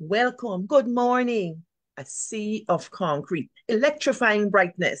 Welcome. Good morning. A sea of concrete, electrifying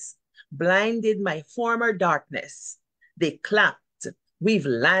brightness, blinded my former darkness. They clapped. We've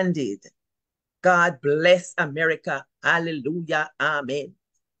landed. God bless America. Hallelujah. Amen.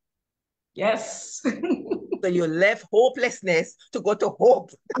 Yes. So you left hopelessness to go to hope.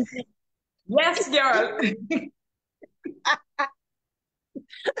 Yes, girl.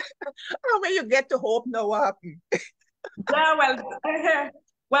 And when you get to hope, now what happened? Yeah,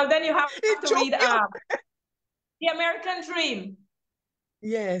 well, then you have It to took read you. The American Dream.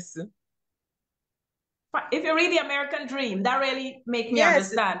 Yes. If you read The American Dream, that really make me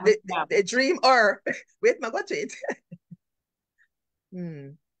Yes. understand. The dream or wait, my got it.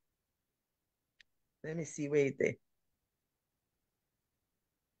 Let me see. Wait there.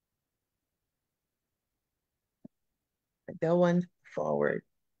 That one forward.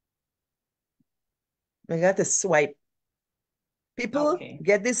 I got to swipe. People Okay.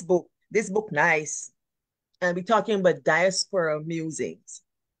 get this book. This book nice. And we're talking about diaspora musings.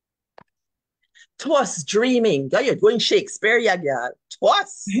 Twas dreaming. Girl, you're going Shakespeare, yeah, girl.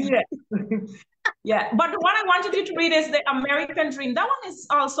 Twas. Yeah. Yeah. But the one I wanted you to read is The American Dream. That one is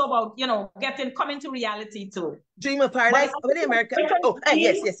also about, coming to reality too. Dream of But Paradise. Oh, the American. Oh,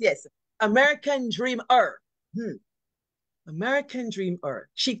 yes, yes, yes. American Dreamer. American Dreamer.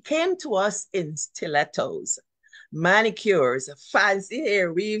 She came to us in stilettos, manicures, fancy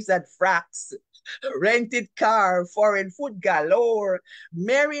hair weaves and frocks, rented car, foreign food galore,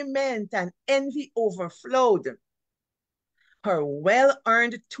 merriment and envy overflowed. Her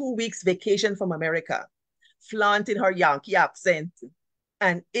well-earned 2 weeks vacation from America, flaunting her Yankee accent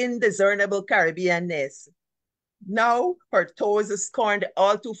and indiscernible Caribbeanness. Now her toes scorned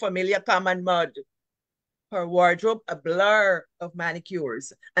all too familiar common mud. Her wardrobe a blur of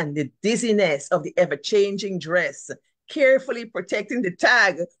manicures and the dizziness of the ever-changing dress, carefully protecting the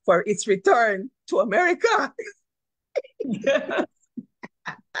tag for its return to America.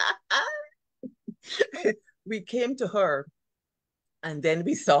 We came to her and then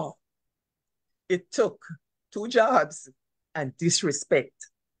we saw it took 2 jobs and disrespect,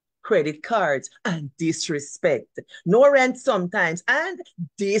 credit cards and disrespect, no rent sometimes and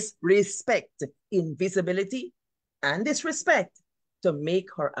disrespect, invisibility and disrespect to make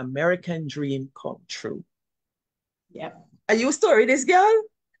her American dream come true. Yeah. Are you story this girl?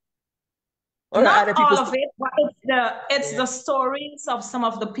 Or are Not other all people's of it, but it's yeah. the stories of some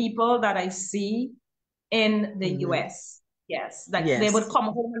of the people that I see in the Mm-hmm. US. Yes, that they would Yes.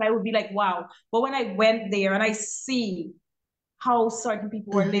 come home and I would be like, wow. But when I went there and I see how certain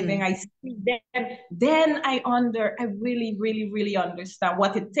people were living, Mm-hmm. I see then I really, really, really understand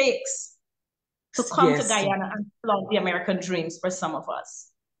what it takes to come to Yes. Guyana and flaunt the American dreams for some of us.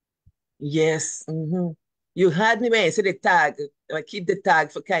 Yes. Mm-hmm. You had me when you said the tag. I keep the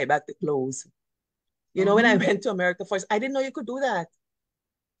tag for carry back the clothes. You know, when I Mm-hmm. went to America first, I didn't know you could do that.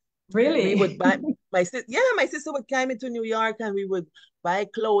 We would Really? buy my sister would come into New York and we would buy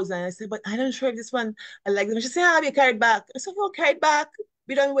clothes. And I said, but I don't sure if this one I like them. She said, have you carried back? I said, oh, carry it back.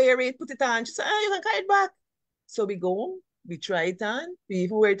 We don't wear it, put it on. She said, you can carry it back. So we go, we try it on. We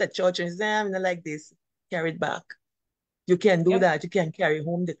even wear it at church and she said, I'm not like this. Carry it back. You can do Yep. that. You can carry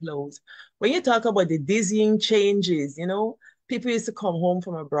home the clothes. When you talk about the dizzying changes, people used to come home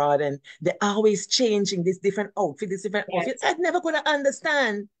from abroad and they're always changing this different outfit, this different outfit. Yes. I'd never gonna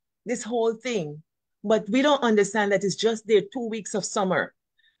understand this whole thing. But we don't understand that it's just their 2 weeks of summer.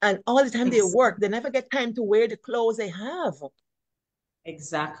 And all the time they work, Exactly. they never get time to wear the clothes they have.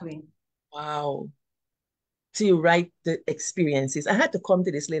 Exactly. Wow. So you write the experiences. I had to come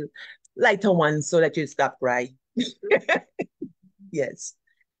to this little lighter one so that you stop crying. Yes.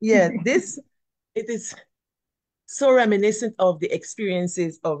 Yeah, it is so reminiscent of the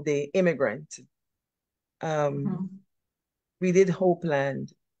experiences of the immigrant. Um, Mm-hmm. we did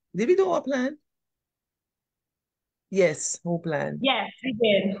Hopeland. Did we do Hopeland? Yes, Hopeland. Yes, we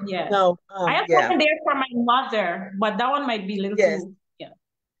did. Yes. No, I have yeah, one there for my mother, but that one might be a little yes. too, yeah.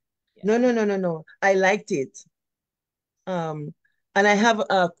 No, Yeah. no, no, no, no. I liked it. Um, and I have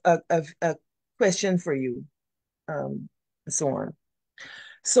a question for you. Um, so on.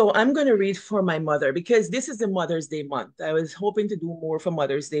 So I'm going to read for my mother because this is the Mother's Day month. I was hoping to do more for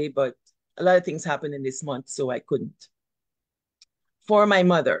Mother's Day, but a lot of things happened in this month, so I couldn't. For my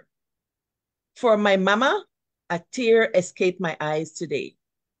mother. For my mama, a tear escaped my eyes today.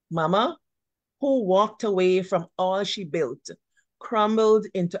 Mama, who walked away from all she built, crumbled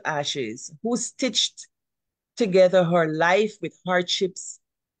into ashes, who stitched together her life with hardships,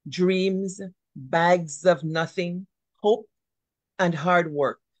 dreams, bags of nothing, hope, and hard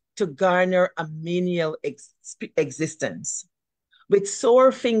work to garner a menial existence. With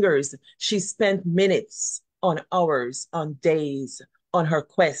sore fingers, she spent minutes, on hours, on days, on her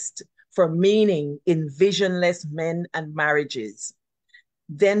quest for meaning in visionless men and marriages,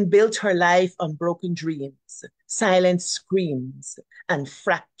 then built her life on broken dreams, silent screams, and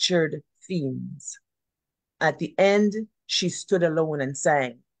fractured themes. At the end, she stood alone and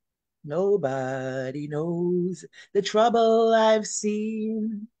sang, "Nobody knows the trouble I've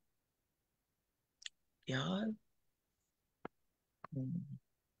seen." Yeah.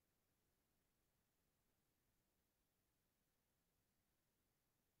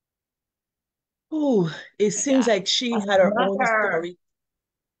 Oh, it seems Yeah. like she That's had her own another. story.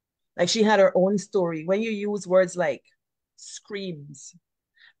 Like she had her own story. When you use words like screams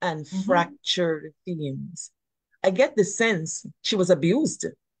and Mm-hmm. fractured themes, I get the sense she was abused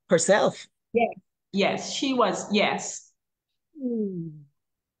herself. Yes. Yes, she was. Yes. Hmm.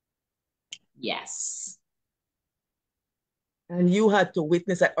 Yes. And you had to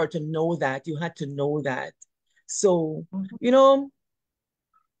witness that or to know that. You had to know that. So, Mhm. you know,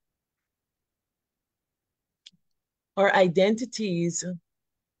 our identities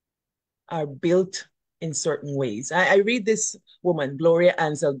are built in certain ways. I read this woman, Gloria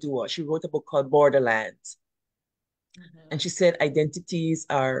Anzaldúa. She wrote a book called Borderlands. And Mhm. she said identities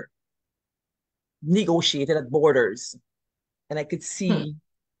are negotiated at borders. And I could Hmm. see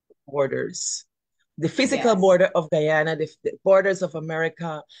borders. The physical Yes. border of Guyana, the borders of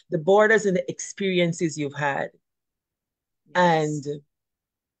America, the borders and the experiences you've had. And Yes.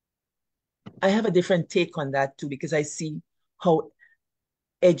 I have a different take on that too, because I see how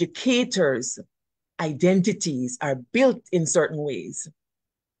educators' identities are built in certain ways.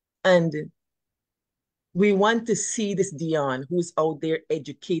 And we want to see this Dion who's out there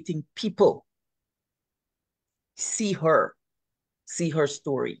educating people, see her, see her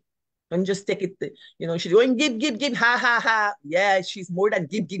story. And just take it, she's going, give, ha, ha, ha. Yeah, she's more than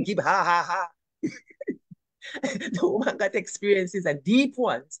give, ha, ha, ha. The woman got experiences and deep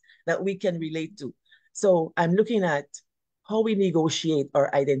ones that we can relate to. So I'm looking at how we negotiate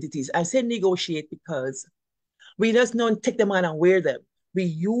our identities. I say negotiate because we just don't take them on and wear them. We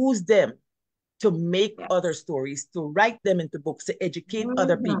use them to make other Yes. stories, to write them into books, to educate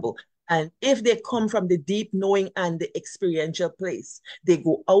other Mhm. people. And if they come from the deep knowing and the experiential place, they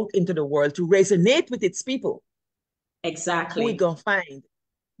go out into the world to resonate with its people. Who we Exactly. gonna find?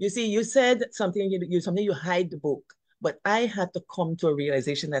 You see, you said something, something you hide the book, but I had to come to a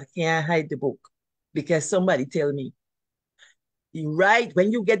realization that I can't hide the book because somebody tell me, you write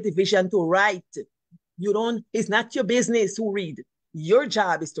when you get the vision to write. You don't, it's not your business who read. Your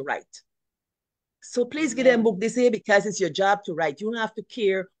job is to write. So please get them Amen. book this year because it's your job to write. You don't have to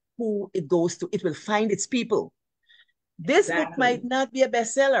care who it goes to. It will find its people. This book might Exactly. not be a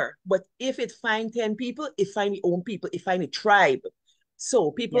bestseller, but if it find 10 people, it find its own people, it find a tribe.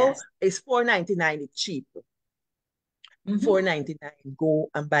 So people, Yes. it's $4.99. It's cheap. Hmm. $4.99. Go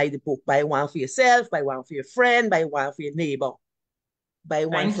and buy the book. Buy one for yourself, buy one for your friend, buy one for your neighbor, buy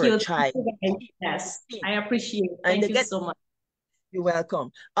one Thank for a you. child. Cheap. It's Yes, cheap. I appreciate it. And Thank they you get so much. You're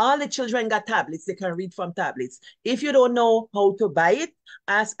welcome. All the children got tablets. They can read from tablets. If you don't know how to buy it,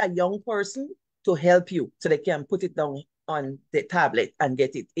 ask a young person to help you so they can put it down on the tablet and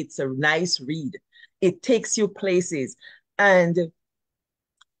get it. It's a nice read. It takes you places. And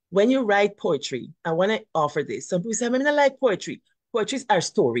when you write poetry, I want to offer this. Some people say, I mean, I like poetry. Poetries are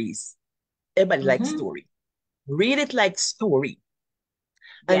stories. Everybody likes Hmm. story. Read it like story.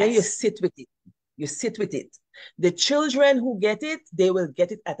 And then you Yes. sit with it. You sit with it. The children who get it, they will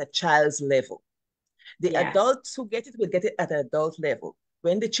get it at a child's level. The Yes. adults who get it will get it at an adult level.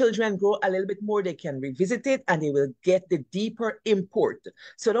 When the children grow a little bit more, they can revisit it and they will get the deeper import.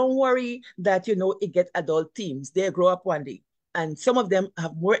 So don't worry that it get adult themes. They grow up one day. And some of them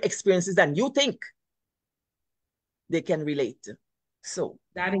have more experiences than you think they can relate. So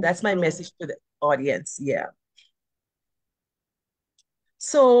That is that's my true. message to the audience. Yeah.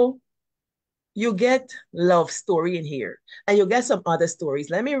 So you get love story in here and you get some other stories.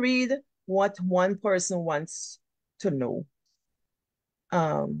 Let me read what one person wants to know.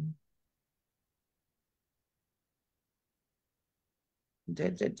 Um,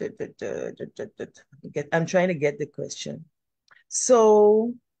 I'm trying to get the question.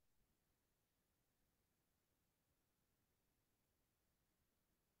 So,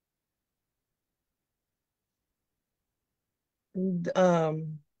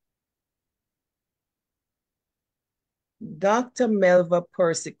 um, Dr. Melva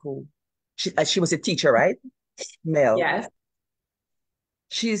Persico, she was a teacher, right? Mel. Yes.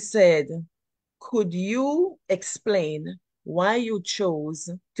 She said, could you explain why you chose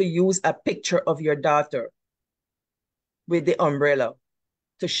to use a picture of your daughter with the umbrella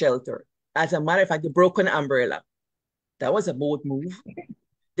to shelter. As a matter of fact, the broken umbrella. That was a bold move.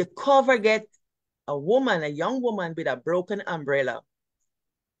 The cover get a woman, a young woman with a broken umbrella.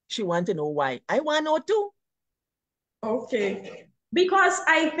 She want to know why. I want to know too. Okay. Because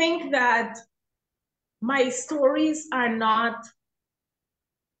I think that my stories are not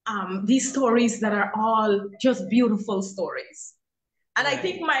these stories that are all just beautiful stories. And I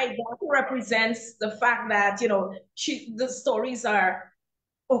think Right. my daughter represents the fact that, the stories are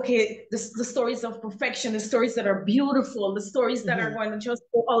okay, the stories of perfection, the stories that are beautiful, the stories that are Mm-hmm. going to just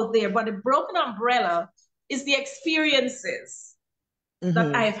go out there. But the broken umbrella is the experiences that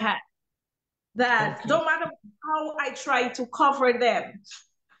Mm-hmm. I've had that Okay. don't matter how I try to cover them,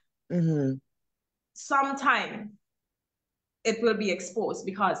 Mm-hmm. sometime it will be exposed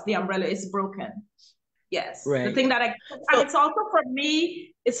because the umbrella is broken. Yes. The Right. thing that and So, it's also for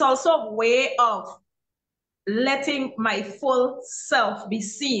me, it's also a way of letting my full self be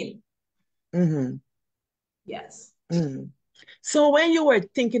seen. mm-hmm. Yes. Mm-hmm. So when you were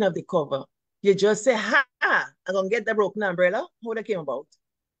thinking of the cover, you just say, ha, I'm gonna get the broken umbrella. How that came about?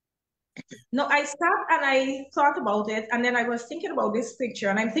 No, I sat and I thought about it, and then I was thinking about this picture,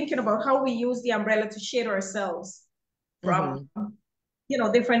 and I'm thinking about how we use the umbrella to shade ourselves from,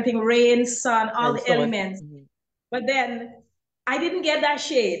 Mm-hmm. different thing, rain, sun, all And the so on. elements. Mm-hmm. But then I didn't get that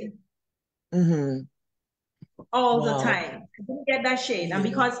shade Mm-hmm. all the Wow. time. I didn't get that shade. And Yeah.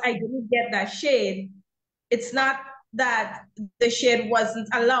 because I didn't get that shade, it's not that the shade wasn't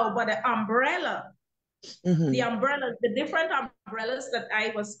allowed, but the Mm-hmm. umbrellas, the different umbrellas that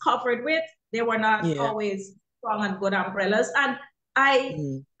I was covered with, they were not Yeah. always strong and good umbrellas. And I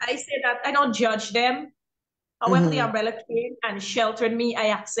Mm-hmm. I say that I don't judge them. However, the Mm-hmm. umbrella came and sheltered me, I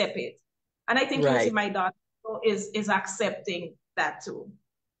accept it. And I think using Right. my daughter is accepting that too.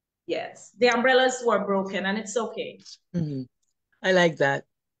 Yes. The umbrellas were broken and it's okay. Mm-hmm. I like that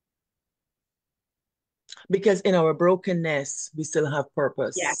because in our brokenness, we still have Yeah.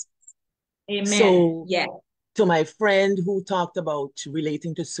 purpose. Amen. So, Yeah. to my friend who talked about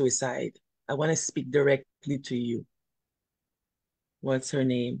relating to suicide, I want to speak directly to you. What's her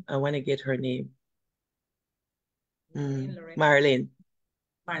name? I want to get her name. Marlene, Loretta, Marilyn.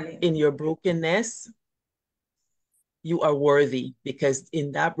 Marlene. In your brokenness, you are worthy because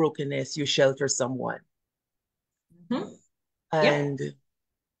in that brokenness, you shelter someone. Mm-hmm. Yep. And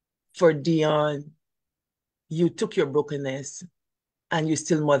for Dion, you took your brokenness and you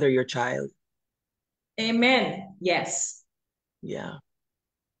still mother your child. Amen. Yes. Yeah.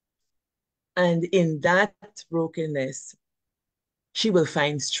 And in that brokenness, she will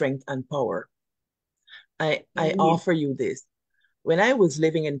find strength and power. I Indeed. offer you this. When I was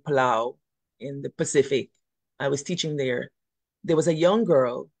living in Palau in the Pacific, I was teaching there. There was a young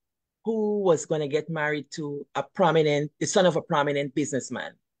girl who was going to get married to the son of a prominent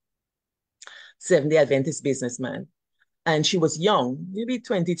businessman, Seventh-day Adventist businessman. And she was young, maybe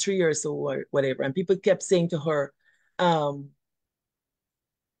 23 years old or whatever. And people um,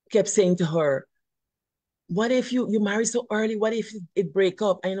 kept saying to her, what if you marry so early? What if it break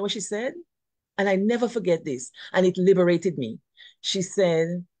up? I know what she said. And I never forget this. And it liberated me. She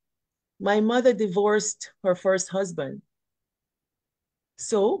said, my mother divorced her first husband.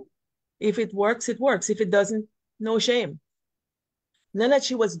 So if it works, it works. If it doesn't, no shame. None that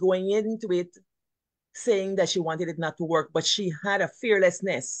she was going into it saying that she wanted it not to work, but she had a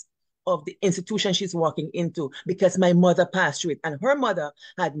fearlessness of the institution she's walking into because my mother passed through it. And her mother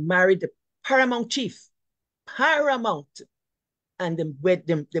had married the paramount chief, paramount, and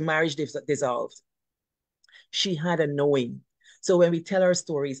the marriage dissolved. She had a knowing. So when we tell our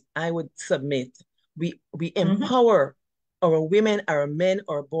stories, I would submit, we Mm-hmm. empower our women, our men,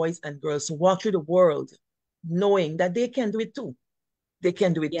 our boys and girls to walk through the world knowing that they can do it too. They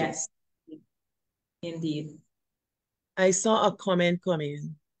can do it too. Yes. Indeed. I saw a comment come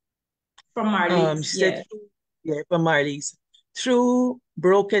in. From Marlies. She said, Yeah. yeah, from Marlies, through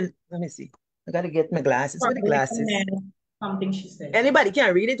broken, let me see. I gotta get my glasses. Where the glasses? Something she said. Anybody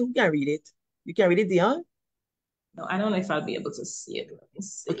can read it? Who can read it? You can read it, Dion? No, I don't know if I'll be able to see it. Let me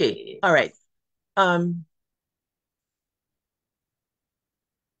Okay. see. All right. Um,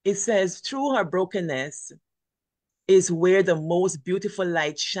 it says, through her brokenness is where the most beautiful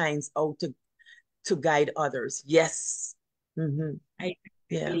light shines out to guide others. Yes. Mm-hmm. I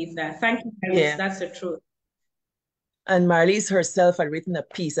Yeah. believe that. Thank you, Marlies. Yeah. That's the truth. And Marlies herself had written a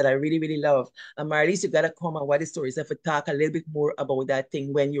piece that I really, really love. And Marlies, you gotta come and what the story is if we talk a little bit more about that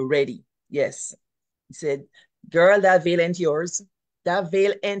thing when you're ready. Yes. He said, girl, that veil ain't yours. That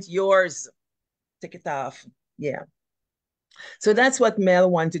veil ain't yours. Take it off. Yeah. So that's what Mel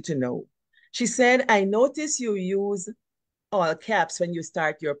wanted to know. She said, I notice you use all caps when you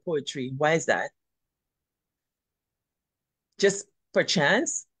start your poetry. Why is that? Just per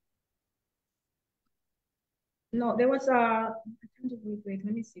chance? No, there was a, wait,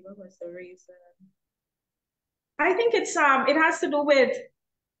 let me see, what was the reason? I think it has to do with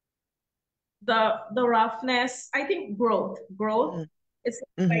the roughness. I think growth. Mm-hmm. It's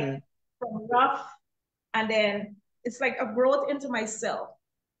like Mm-hmm. from rough, and then it's like a growth into myself,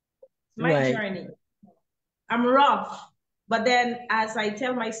 my Right. journey. I'm rough, but then as I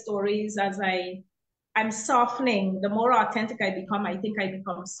tell my stories, as I'm softening, the more authentic I become, I think I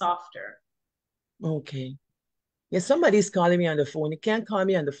become softer. Okay. Yeah, somebody's calling me on the phone. You can't call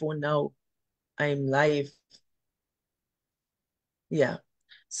me on the phone now. I'm live. Yeah.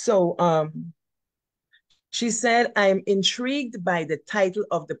 So she said, I'm intrigued by the title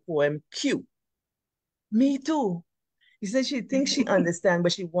of the poem Q. Me too. She said she thinks she understands,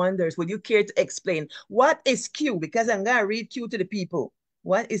 but she wonders, would you care to explain what is Q? Because I'm gonna read Q to the people.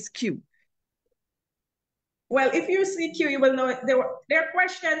 What is Q? Well, if you see Q, you will know there are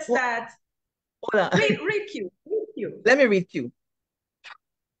questions Hold, that hold on. read Q. Let me read Q.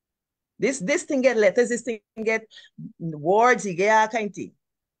 This thing get letters, this thing get words, you get all kind of thing.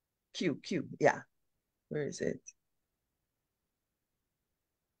 Q. Yeah. Where is it?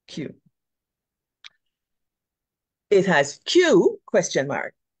 Q. It has Q question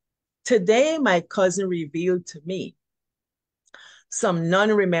mark. Today my cousin revealed to me some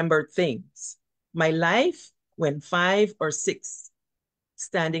non-remembered things. My life when 5 or 6,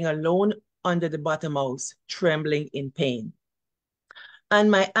 standing alone under the bottom house, trembling in pain. And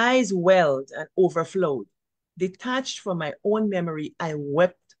my eyes welled and overflowed. Detached from my own memory, I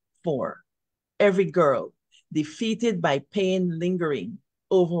wept for every girl, defeated by pain lingering,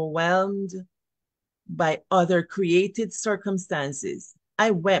 overwhelmed by other created circumstances.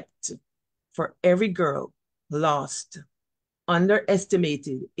 I wept for every girl lost,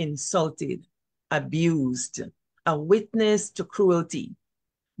 underestimated, insulted, abused, a witness to cruelty,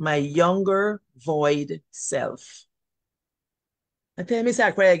 my younger void self. And tell me, say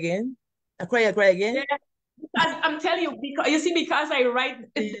I cry again. I cry Yeah, again. because I'm telling you, because you see, because I write,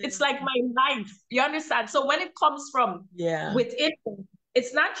 it's Yeah. like my life. You understand? So when it comes from Yeah. within,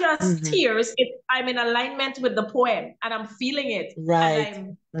 it's not just Mm-hmm. tears. I'm in alignment with the poem, and I'm feeling it, and Right.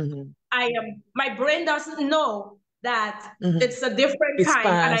 Mm-hmm. I am. My brain doesn't know that Mm-hmm. it's a different It's kind,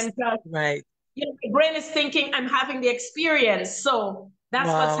 and I'm past. just, Right. my brain is thinking I'm having the experience. So that's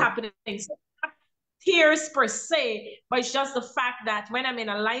what's Wow. happening. So tears per se, but it's just the fact that when I'm in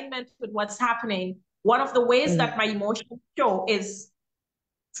alignment with what's happening, one of the ways that Mm-hmm. my emotions show is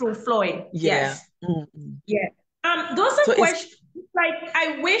through flowing. Yeah. Yes. Mm-hmm. Yeah. Those So are it's questions. Like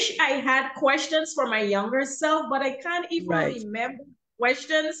I wish I had questions for my younger self, but I can't even right. remember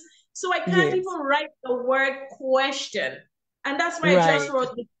questions. So I can't even Yes. write the word question. And that's why I just Right.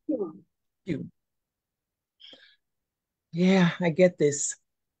 wrote the two. You. Yeah, I get this.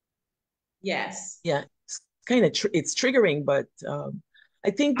 Yes. Yeah. It's kind of it's triggering, but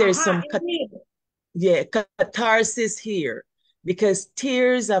I think there's Aha, some indeed. yeah, catharsis here because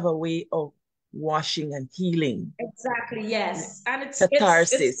tears have a way of washing and healing. Exactly, yes. And it's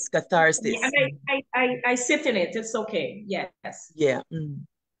Catharsis, and catharsis. I sit in it. It's okay. Yes. Yeah.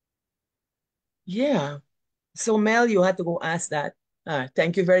 Yeah. So Mel, you had to go ask that.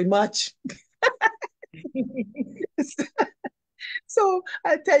 Thank you very much. So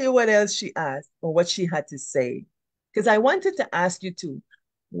I'll tell you what else she asked or what she had to say. Because I wanted to ask you too,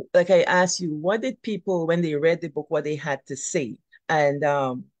 like I asked you, what did people, when they read the book, what they had to say?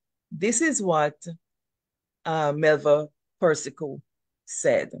 And this is what Melva Persico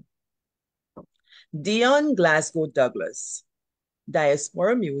said. Dion Glasgow-Douglas,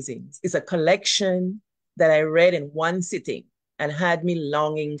 Diaspora Musings, is a collection that I read in one sitting and had me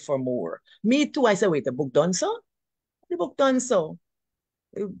longing for more. Me too. I said, wait, the book done so? The book done so.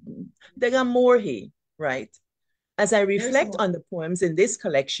 They got more here, right? As I There's reflect more. on the poems in this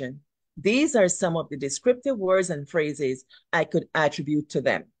collection, these are some of the descriptive words and phrases I could attribute to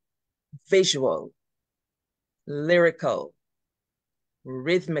them: visual, lyrical,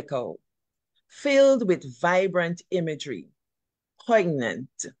 rhythmical, filled with vibrant imagery, poignant,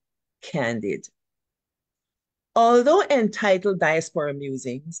 candid. Although entitled Diaspora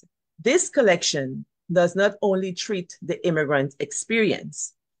Musings, this collection does not only treat the immigrant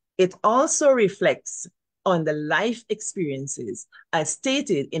experience, it also reflects on the life experiences as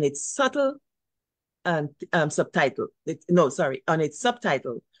stated in its subtle subtitle. No, sorry, on its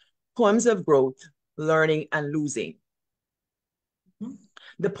subtitle, Poems of Growth, Learning and Losing. Mhm.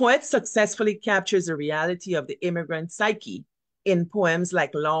 The poet successfully captures the reality of the immigrant psyche in poems like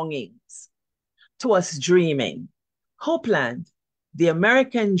Longings, To Us Dreaming, Hopeland, The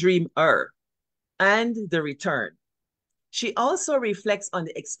American Dreamer, and The Return. She also reflects on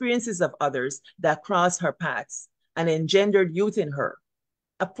the experiences of others that crossed her paths and engendered youth in her.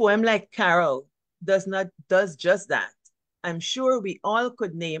 A poem like Carol does just that. I'm sure we all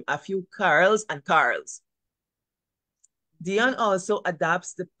could name a few Carols and Carls. Dion also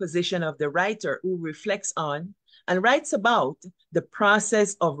adopts the position of the writer who reflects on and writes about the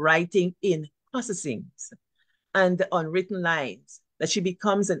process of writing in processings and the unwritten lines, that she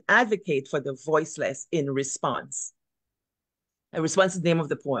becomes an advocate for the voiceless in response. A response is the name of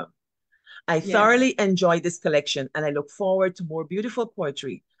the poem. I Yes. thoroughly enjoyed this collection and I look forward to more beautiful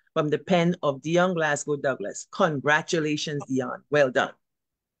poetry from the pen of Dion Glasgow-Douglas. Congratulations, Dion. Well done.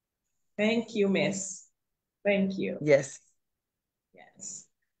 Thank you, Miss. Thank you. Yes. Yes.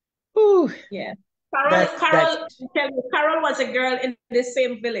 Ooh, Yes. that Carol was a girl in the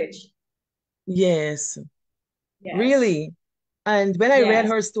same village. yes, Yes. really. And when I read Yes.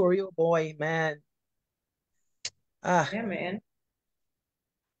 her story, oh boy, man. Ah, Yeah, man.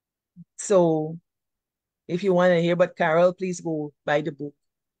 so if you want to hear about Carol, please go buy the book.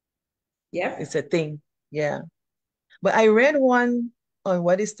 Yep. It's a thing. Yeah. But I read one on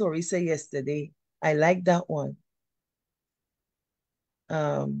What Is Story Say yesterday. I like that one.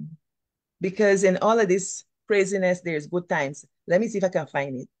 Um, because in all of this craziness, there's good times. Let me see if I can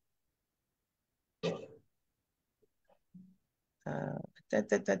find it. Uh, ta,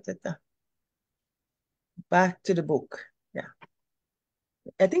 ta, ta, ta, ta. Back to the book. Yeah.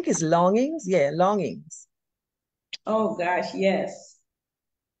 I think it's Longings. Yeah, Longings. Oh gosh, yes.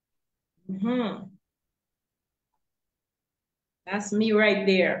 Hmm. That's me right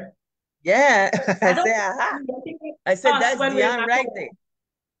there. Yeah. I I say, don't aha. I think it's I said, us that's when we're Dion not right there. home.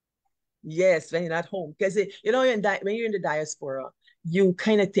 Yes, when you're not home. Because, you know, when you're in the diaspora, you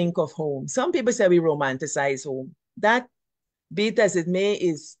kind of think of home. Some people say we romanticize home. That, be it as it may,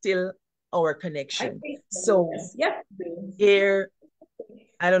 is still our I connection. think so, So yes. Yep. Do. here,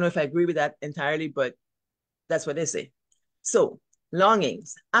 I don't know if I agree with that entirely, but that's what they say. So,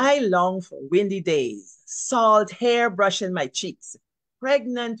 longings. I long for windy days, salt hair brushing my cheeks,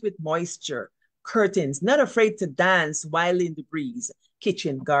 pregnant with moisture, curtains, not afraid to dance while in the breeze,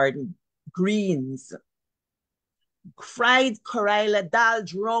 kitchen garden, greens, fried corilla dal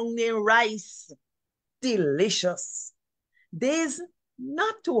drowning rice, delicious. Days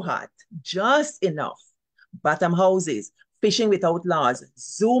not too hot, just enough. Bottom houses, fishing without laws,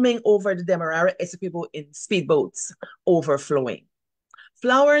 zooming over the Demerara Essequibo in speedboats, overflowing.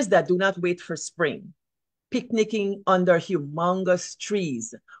 Flowers that do not wait for spring, picnicking under humongous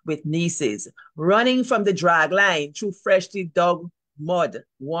trees with nieces, running from the drag line through freshly dug mud,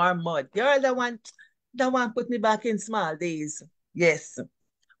 warm mud. Girl, that one put me back in small days. Yes.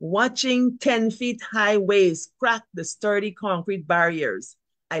 Watching 10 feet high waves crack the sturdy concrete barriers.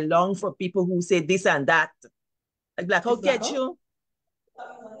 I long for people who say this and that. Like, black, how It's black get out. you?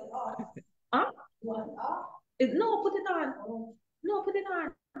 Huh? No, put it on. No, put it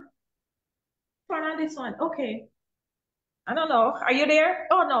on. Turn on this one. Okay. I don't know. Are you there?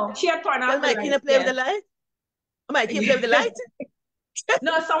 Oh no, she had turned Tell off the my can light. I play with the Yes. light? Mike, can you play with the light?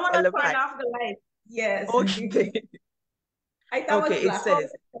 No, someone Tell had the turned Mike. off the light. Yes. Okay. I thought it was Okay, it black. Oh,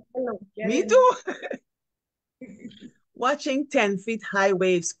 says, hello, get me in. too. Watching 10 feet high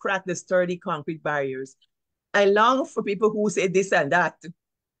waves crack the sturdy concrete barriers. I long for people who say this and that.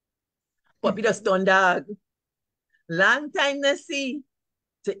 But me just stun dog. Long time no see.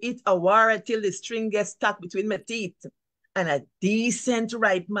 To eat a wara till the string gets stuck between my teeth. And a decent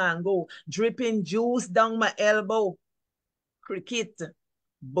ripe mango dripping juice down my elbow. Cricket,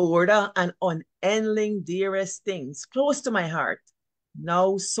 border, and unending dearest things close to my heart,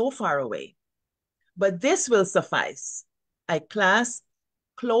 now so far away. But this will suffice. I clasp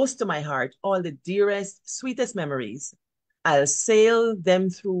close to my heart all the dearest, sweetest memories. I'll sail them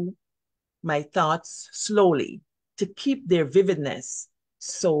through my thoughts slowly to keep their vividness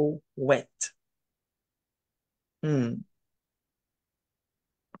so wet. Mm.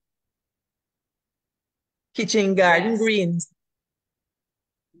 Kitchen garden Yes. greens,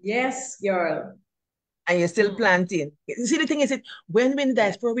 Yes, girl. and you're still Mm. planting. You see, the thing is, when we're in the Yes.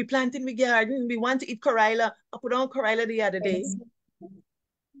 diaspora, we planting we garden, we want to eat corilla. I put on corilla the other day. Yes.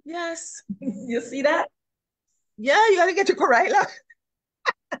 Yes. You see that? Yeah, you gotta get your corilla.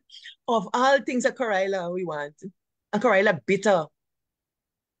 Of all things, a corilla we want. A corilla bitter.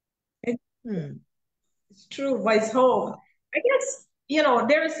 Hmm. It's true, but it's home. I guess,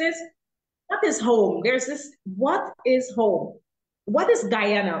 there's this, what is home? There's this, what is home? what is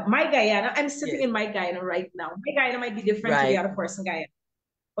Guyana? My Guyana, I'm sitting Yes. in my Guyana right now. My Guyana might be different to the Right. other person Guyana.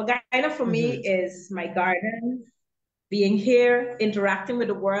 But Guyana for me Mm-hmm. is my garden, being here, interacting with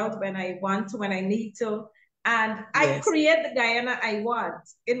the world when I want to, when I need to. And I Yes. create the Guyana I want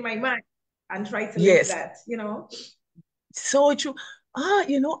in my mind and try to live Yes. that, you know? So true.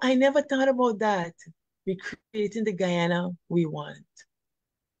 I never thought about that. We creating the Guyana we want.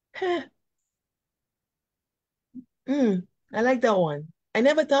 Heh. I like that one. I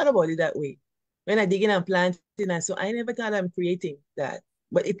never thought about it that way. When I dig in and planting, and so I never thought I'm creating that,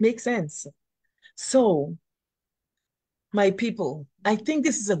 but it makes sense. So, my people, I think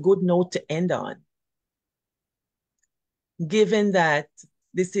this is a good note to end on, given that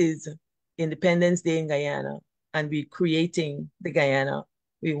this is Independence Day in Guyana, and we're creating the Guyana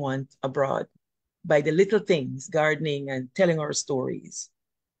we want abroad by the little things, gardening and telling our stories.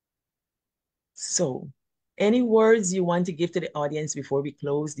 So, any words you want to give to the audience before we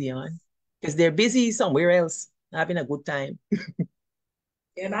close, Dion? Because they're busy somewhere else, having a good time.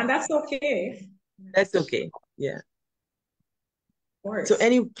 And that's okay, That's okay. Yeah. of So, course.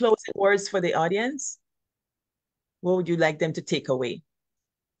 any closing words for the audience? What would you like them to take away?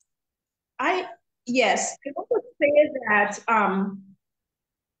 I, yes, I want to say that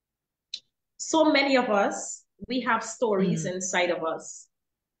so many of us, we have stories Mm-hmm. inside of us.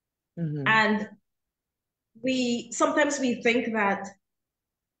 Mm-hmm. And we sometimes we think that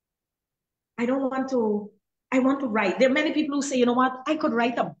I don't want to, I want to write. There are many people who say, you know what, I could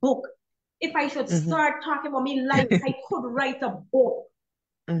write a book. If I should Mm-hmm. start talking about my life, I could write a book.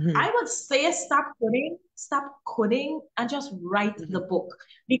 Mm-hmm. I would say stop coding, and just write the book.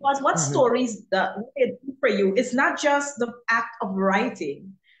 Because what Mm-hmm. stories that it do for you, it's not just the act of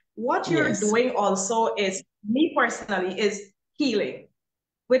writing. What you're Yes. doing also is, me personally, is healing.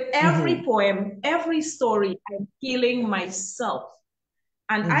 With Mm-hmm. every poem, every story, I'm healing myself.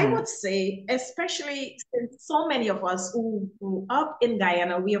 And I Mm-hmm. would say, especially since so many of us who grew up in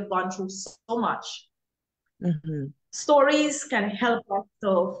Guyana, we have gone through so much. Mm-hmm. Stories can help us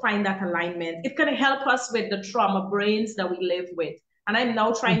to find that alignment. It can help us with the trauma brains that we live with. And I'm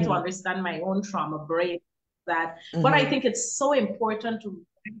now trying to Mm-hmm. understand my own trauma brain that, but I Mm-hmm. think it's so important to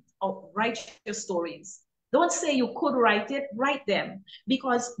write your stories. Don't say you could write it, write them.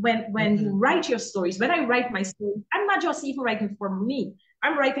 Because when you Mm-hmm. write your stories, when I write my stories, I'm not just even writing for me.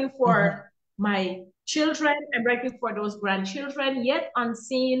 I'm writing Mm-hmm. for my children, I'm writing for those grandchildren, yet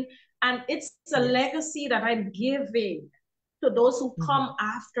unseen, and it's a Yes. legacy that I'm giving to those who Mm-hmm. come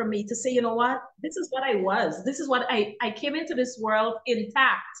after me to say, you know what, this is what I was. This is what I came into this world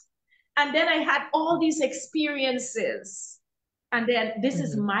intact. And then I had all these experiences. And then this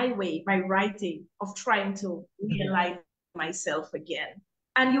is Mm-hmm. my way, by writing, of trying to Mm-hmm. realign myself again.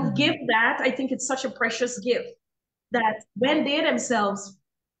 And you Mm-hmm. give that, I think it's such a precious gift that when they themselves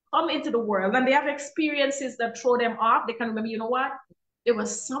come into the world and they have experiences that throw them off, they can remember, you know what? There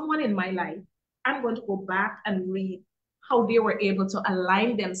was someone in my life. I'm going to go back and read how they were able to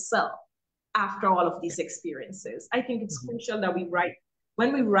align themselves after all of these experiences. I think it's Mm-hmm. crucial that we write.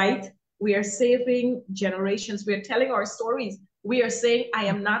 When we write, we are saving generations. We are telling our stories. We are saying, I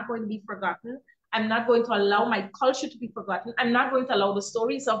am not going to be forgotten. I'm not going to allow my culture to be forgotten. I'm not going to allow the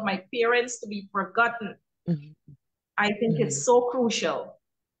stories of my parents to be forgotten. Mm-hmm. I think Mm-hmm. it's so crucial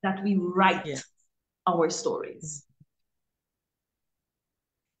that we Yeah. write our stories.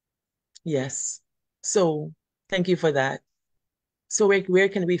 Yes. So thank you for that. So where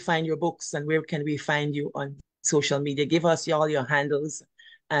can we find your books and where can we find you on social media? Give us all your handles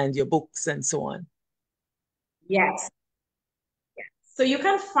and your books and so on. Yes. So you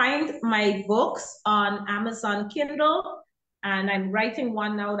can find my books on Amazon Kindle, and I'm writing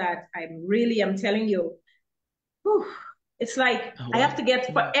one now that I'm telling you, whew, it's like Oh, I have wow. to get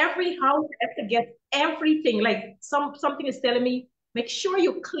for Mm. every house, I have to get everything. Like something is telling me, make sure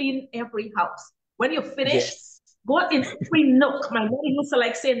you clean every house. When you finish, Yes. go in every nook. My mother used to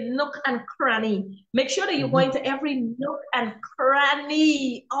like say nook and cranny. Make sure that you go Mm-hmm. into every nook and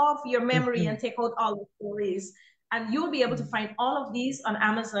cranny of your memory Mm-hmm. and take out all the stories. And you'll be able to find all of these on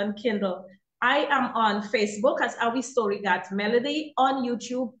Amazon Kindle. I am on Facebook as Awi Story Got Melody, on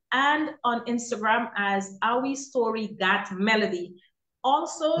YouTube and on Instagram as Awi Story Got Melody.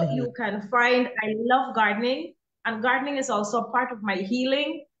 Also, Mm-hmm. you can find, I love gardening, and gardening is also a part of my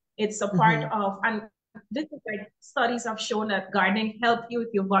healing. It's a part Mm-hmm. of, and this is like studies have shown that gardening helps you if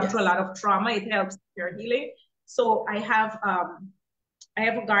you've gone through a Yes. lot of trauma. It helps your healing. So I have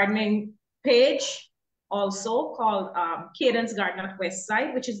a gardening page also called Cadence Garden at West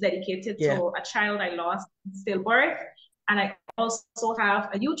Side, which is dedicated Yeah. to a child I lost in stillbirth. And I also have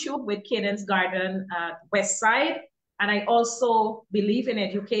a YouTube with Cadence Garden at West Side. And I also believe in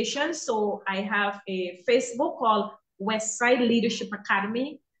education. So I have a Facebook called Westside Leadership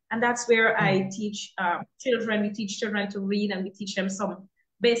Academy. And that's where I teach children. We teach children to read and we teach them some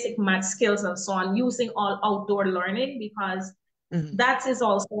basic math skills and so on, using all outdoor learning, because that is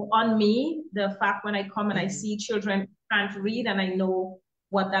also on me. The fact when I come and I see children can't read, and I know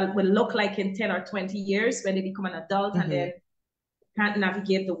what that will look like in 10 or 20 years when they become an adult and then can't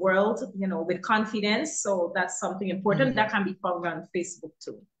navigate the world, with confidence. So that's something important that can be found on Facebook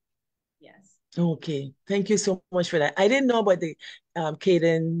too. Yes. Okay. Thank you so much for that. I didn't know about the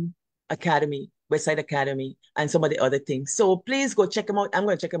Caden Academy, Westside Academy, and some of the other things. So please go check them out. I'm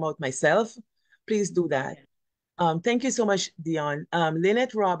going to check them out myself. Please do that. Thank you so much, Dion.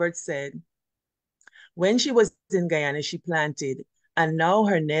 Lynette Roberts said, when she was in Guyana, she planted, and now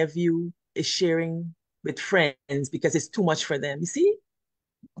her nephew is sharing with friends because it's too much for them. You see,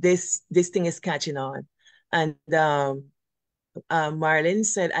 this thing is catching on. And Marlene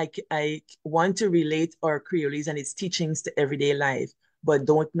said, I want to relate our Creoles and its teachings to everyday life, but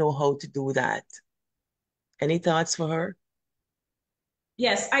don't know how to do that. Any thoughts for her?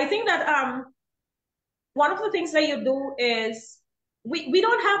 Yes, I think that one of the things that you do is we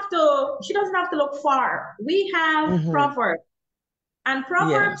don't have to, she doesn't have to look far. We have Proverbs, and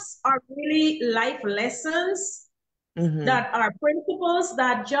Proverbs are really life lessons that are principles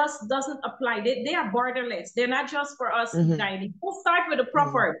that just doesn't apply. They are borderless. They're not just for us guiding. We'll start with a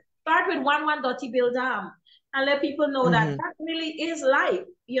proverb. Start with one dotty build dam, and let people know that that really is life.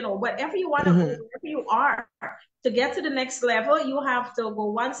 Whatever you want to go, wherever you are, to get to the next level, you have to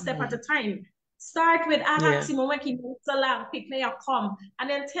go one step at a time. Start with pick me up, come, and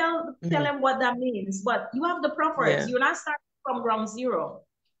then tell them what that means. But you have the proverbs. You're not starting from ground zero.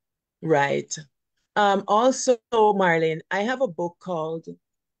 Right. Also, Marlene, I have a book called,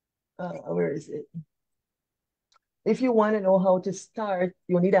 where is it? If you want to know how to start,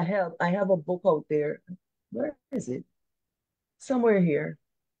 you need a help. I have a book out there. Where is it? Somewhere here.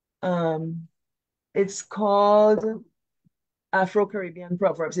 It's called Afro-Caribbean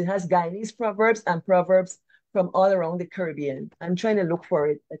Proverbs. It has Guyanese proverbs and proverbs from all around the Caribbean. I'm trying to look for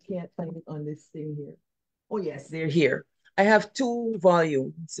it. I can't find it on this thing here. Oh, yes, they're here. I have 2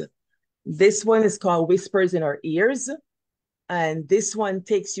 volumes. This one is called Whispers in Our Ears. And this one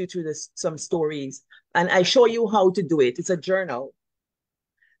takes you through some stories. And I show you how to do it. It's a journal.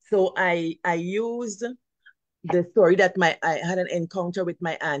 So I used the story that I had an encounter with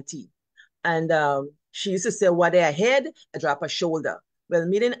my auntie. And she used to say, what I head, I drop a shoulder. Well,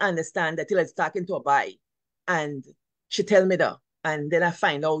 me didn't understand that till I was talking to a boy. And she tell me that. And then I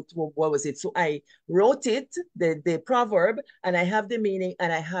find out what was it. So I wrote it, the proverb, and I have the meaning,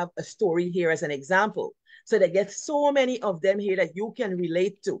 and I have a story here as an example. So they get so many of them here that you can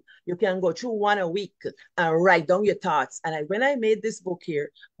relate to. You can go through one a week and write down your thoughts. And when I made this book here,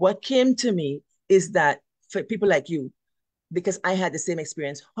 what came to me is that for people like you, because I had the same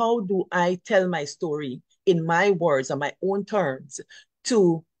experience, how do I tell my story in my words, on my own terms,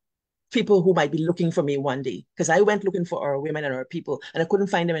 to people who might be looking for me one day? Because I went looking for our women and our people, and I couldn't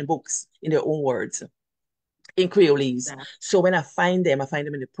find them in books in their own words, in Creolese. Yeah. So when I find them in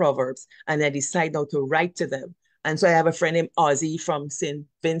the Proverbs, and I decide now to write to them. And so I have a friend named Ozzy from St.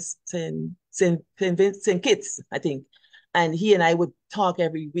 Kitts, I think. And he and I would talk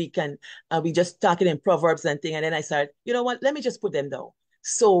every week, and we just talking in Proverbs and thing. And then I started, you know what, let me just put them down.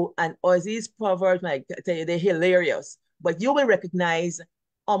 So, and Ozzy's Proverbs, I tell you, they're hilarious. But you will recognize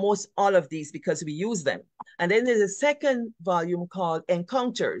almost all of these because we use them. And then there's a second volume called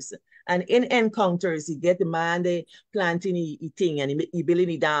Encounters. And in Encounters, you get the man, they planting, eating, and he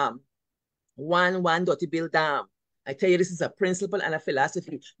building a dam. One dotty build dam. I tell you, this is a principle and a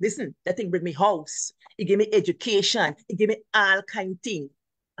philosophy. Listen, that thing bring me house. It give me education. It give me all kind of thing.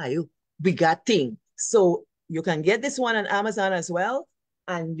 We got thing. So you can get this one on Amazon as well.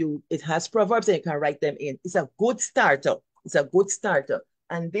 And it has proverbs and you can write them in. It's a good starter. It's a good starter.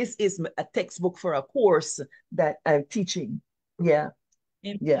 And this is a textbook for a course that I'm teaching. Yeah.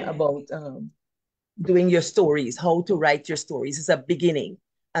 Yeah, about doing your stories, how to write your stories. It's a beginning.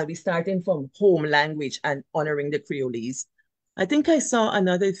 And we're starting from home language and honoring the Creoles. I think I saw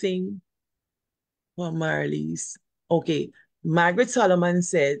another thing for Marley's. Okay, Margaret Solomon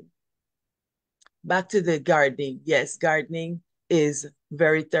said, back to the gardening. Yes, gardening is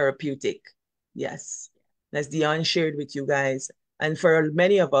very therapeutic. Yes, as Dion shared with you guys. And for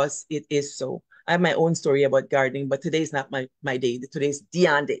many of us, it is so. I have my own story about gardening, but today is not my day. Today's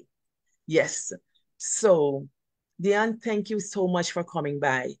Dion Day. Yes. So, Dion, thank you so much for coming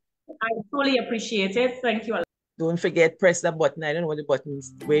by. I truly appreciate it. Thank you. Don't forget, press the button. I don't know what the button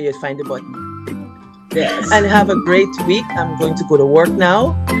is, where you find the button. And Yes. have a great week. I'm going to go to work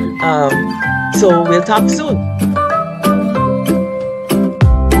now. So we'll talk soon.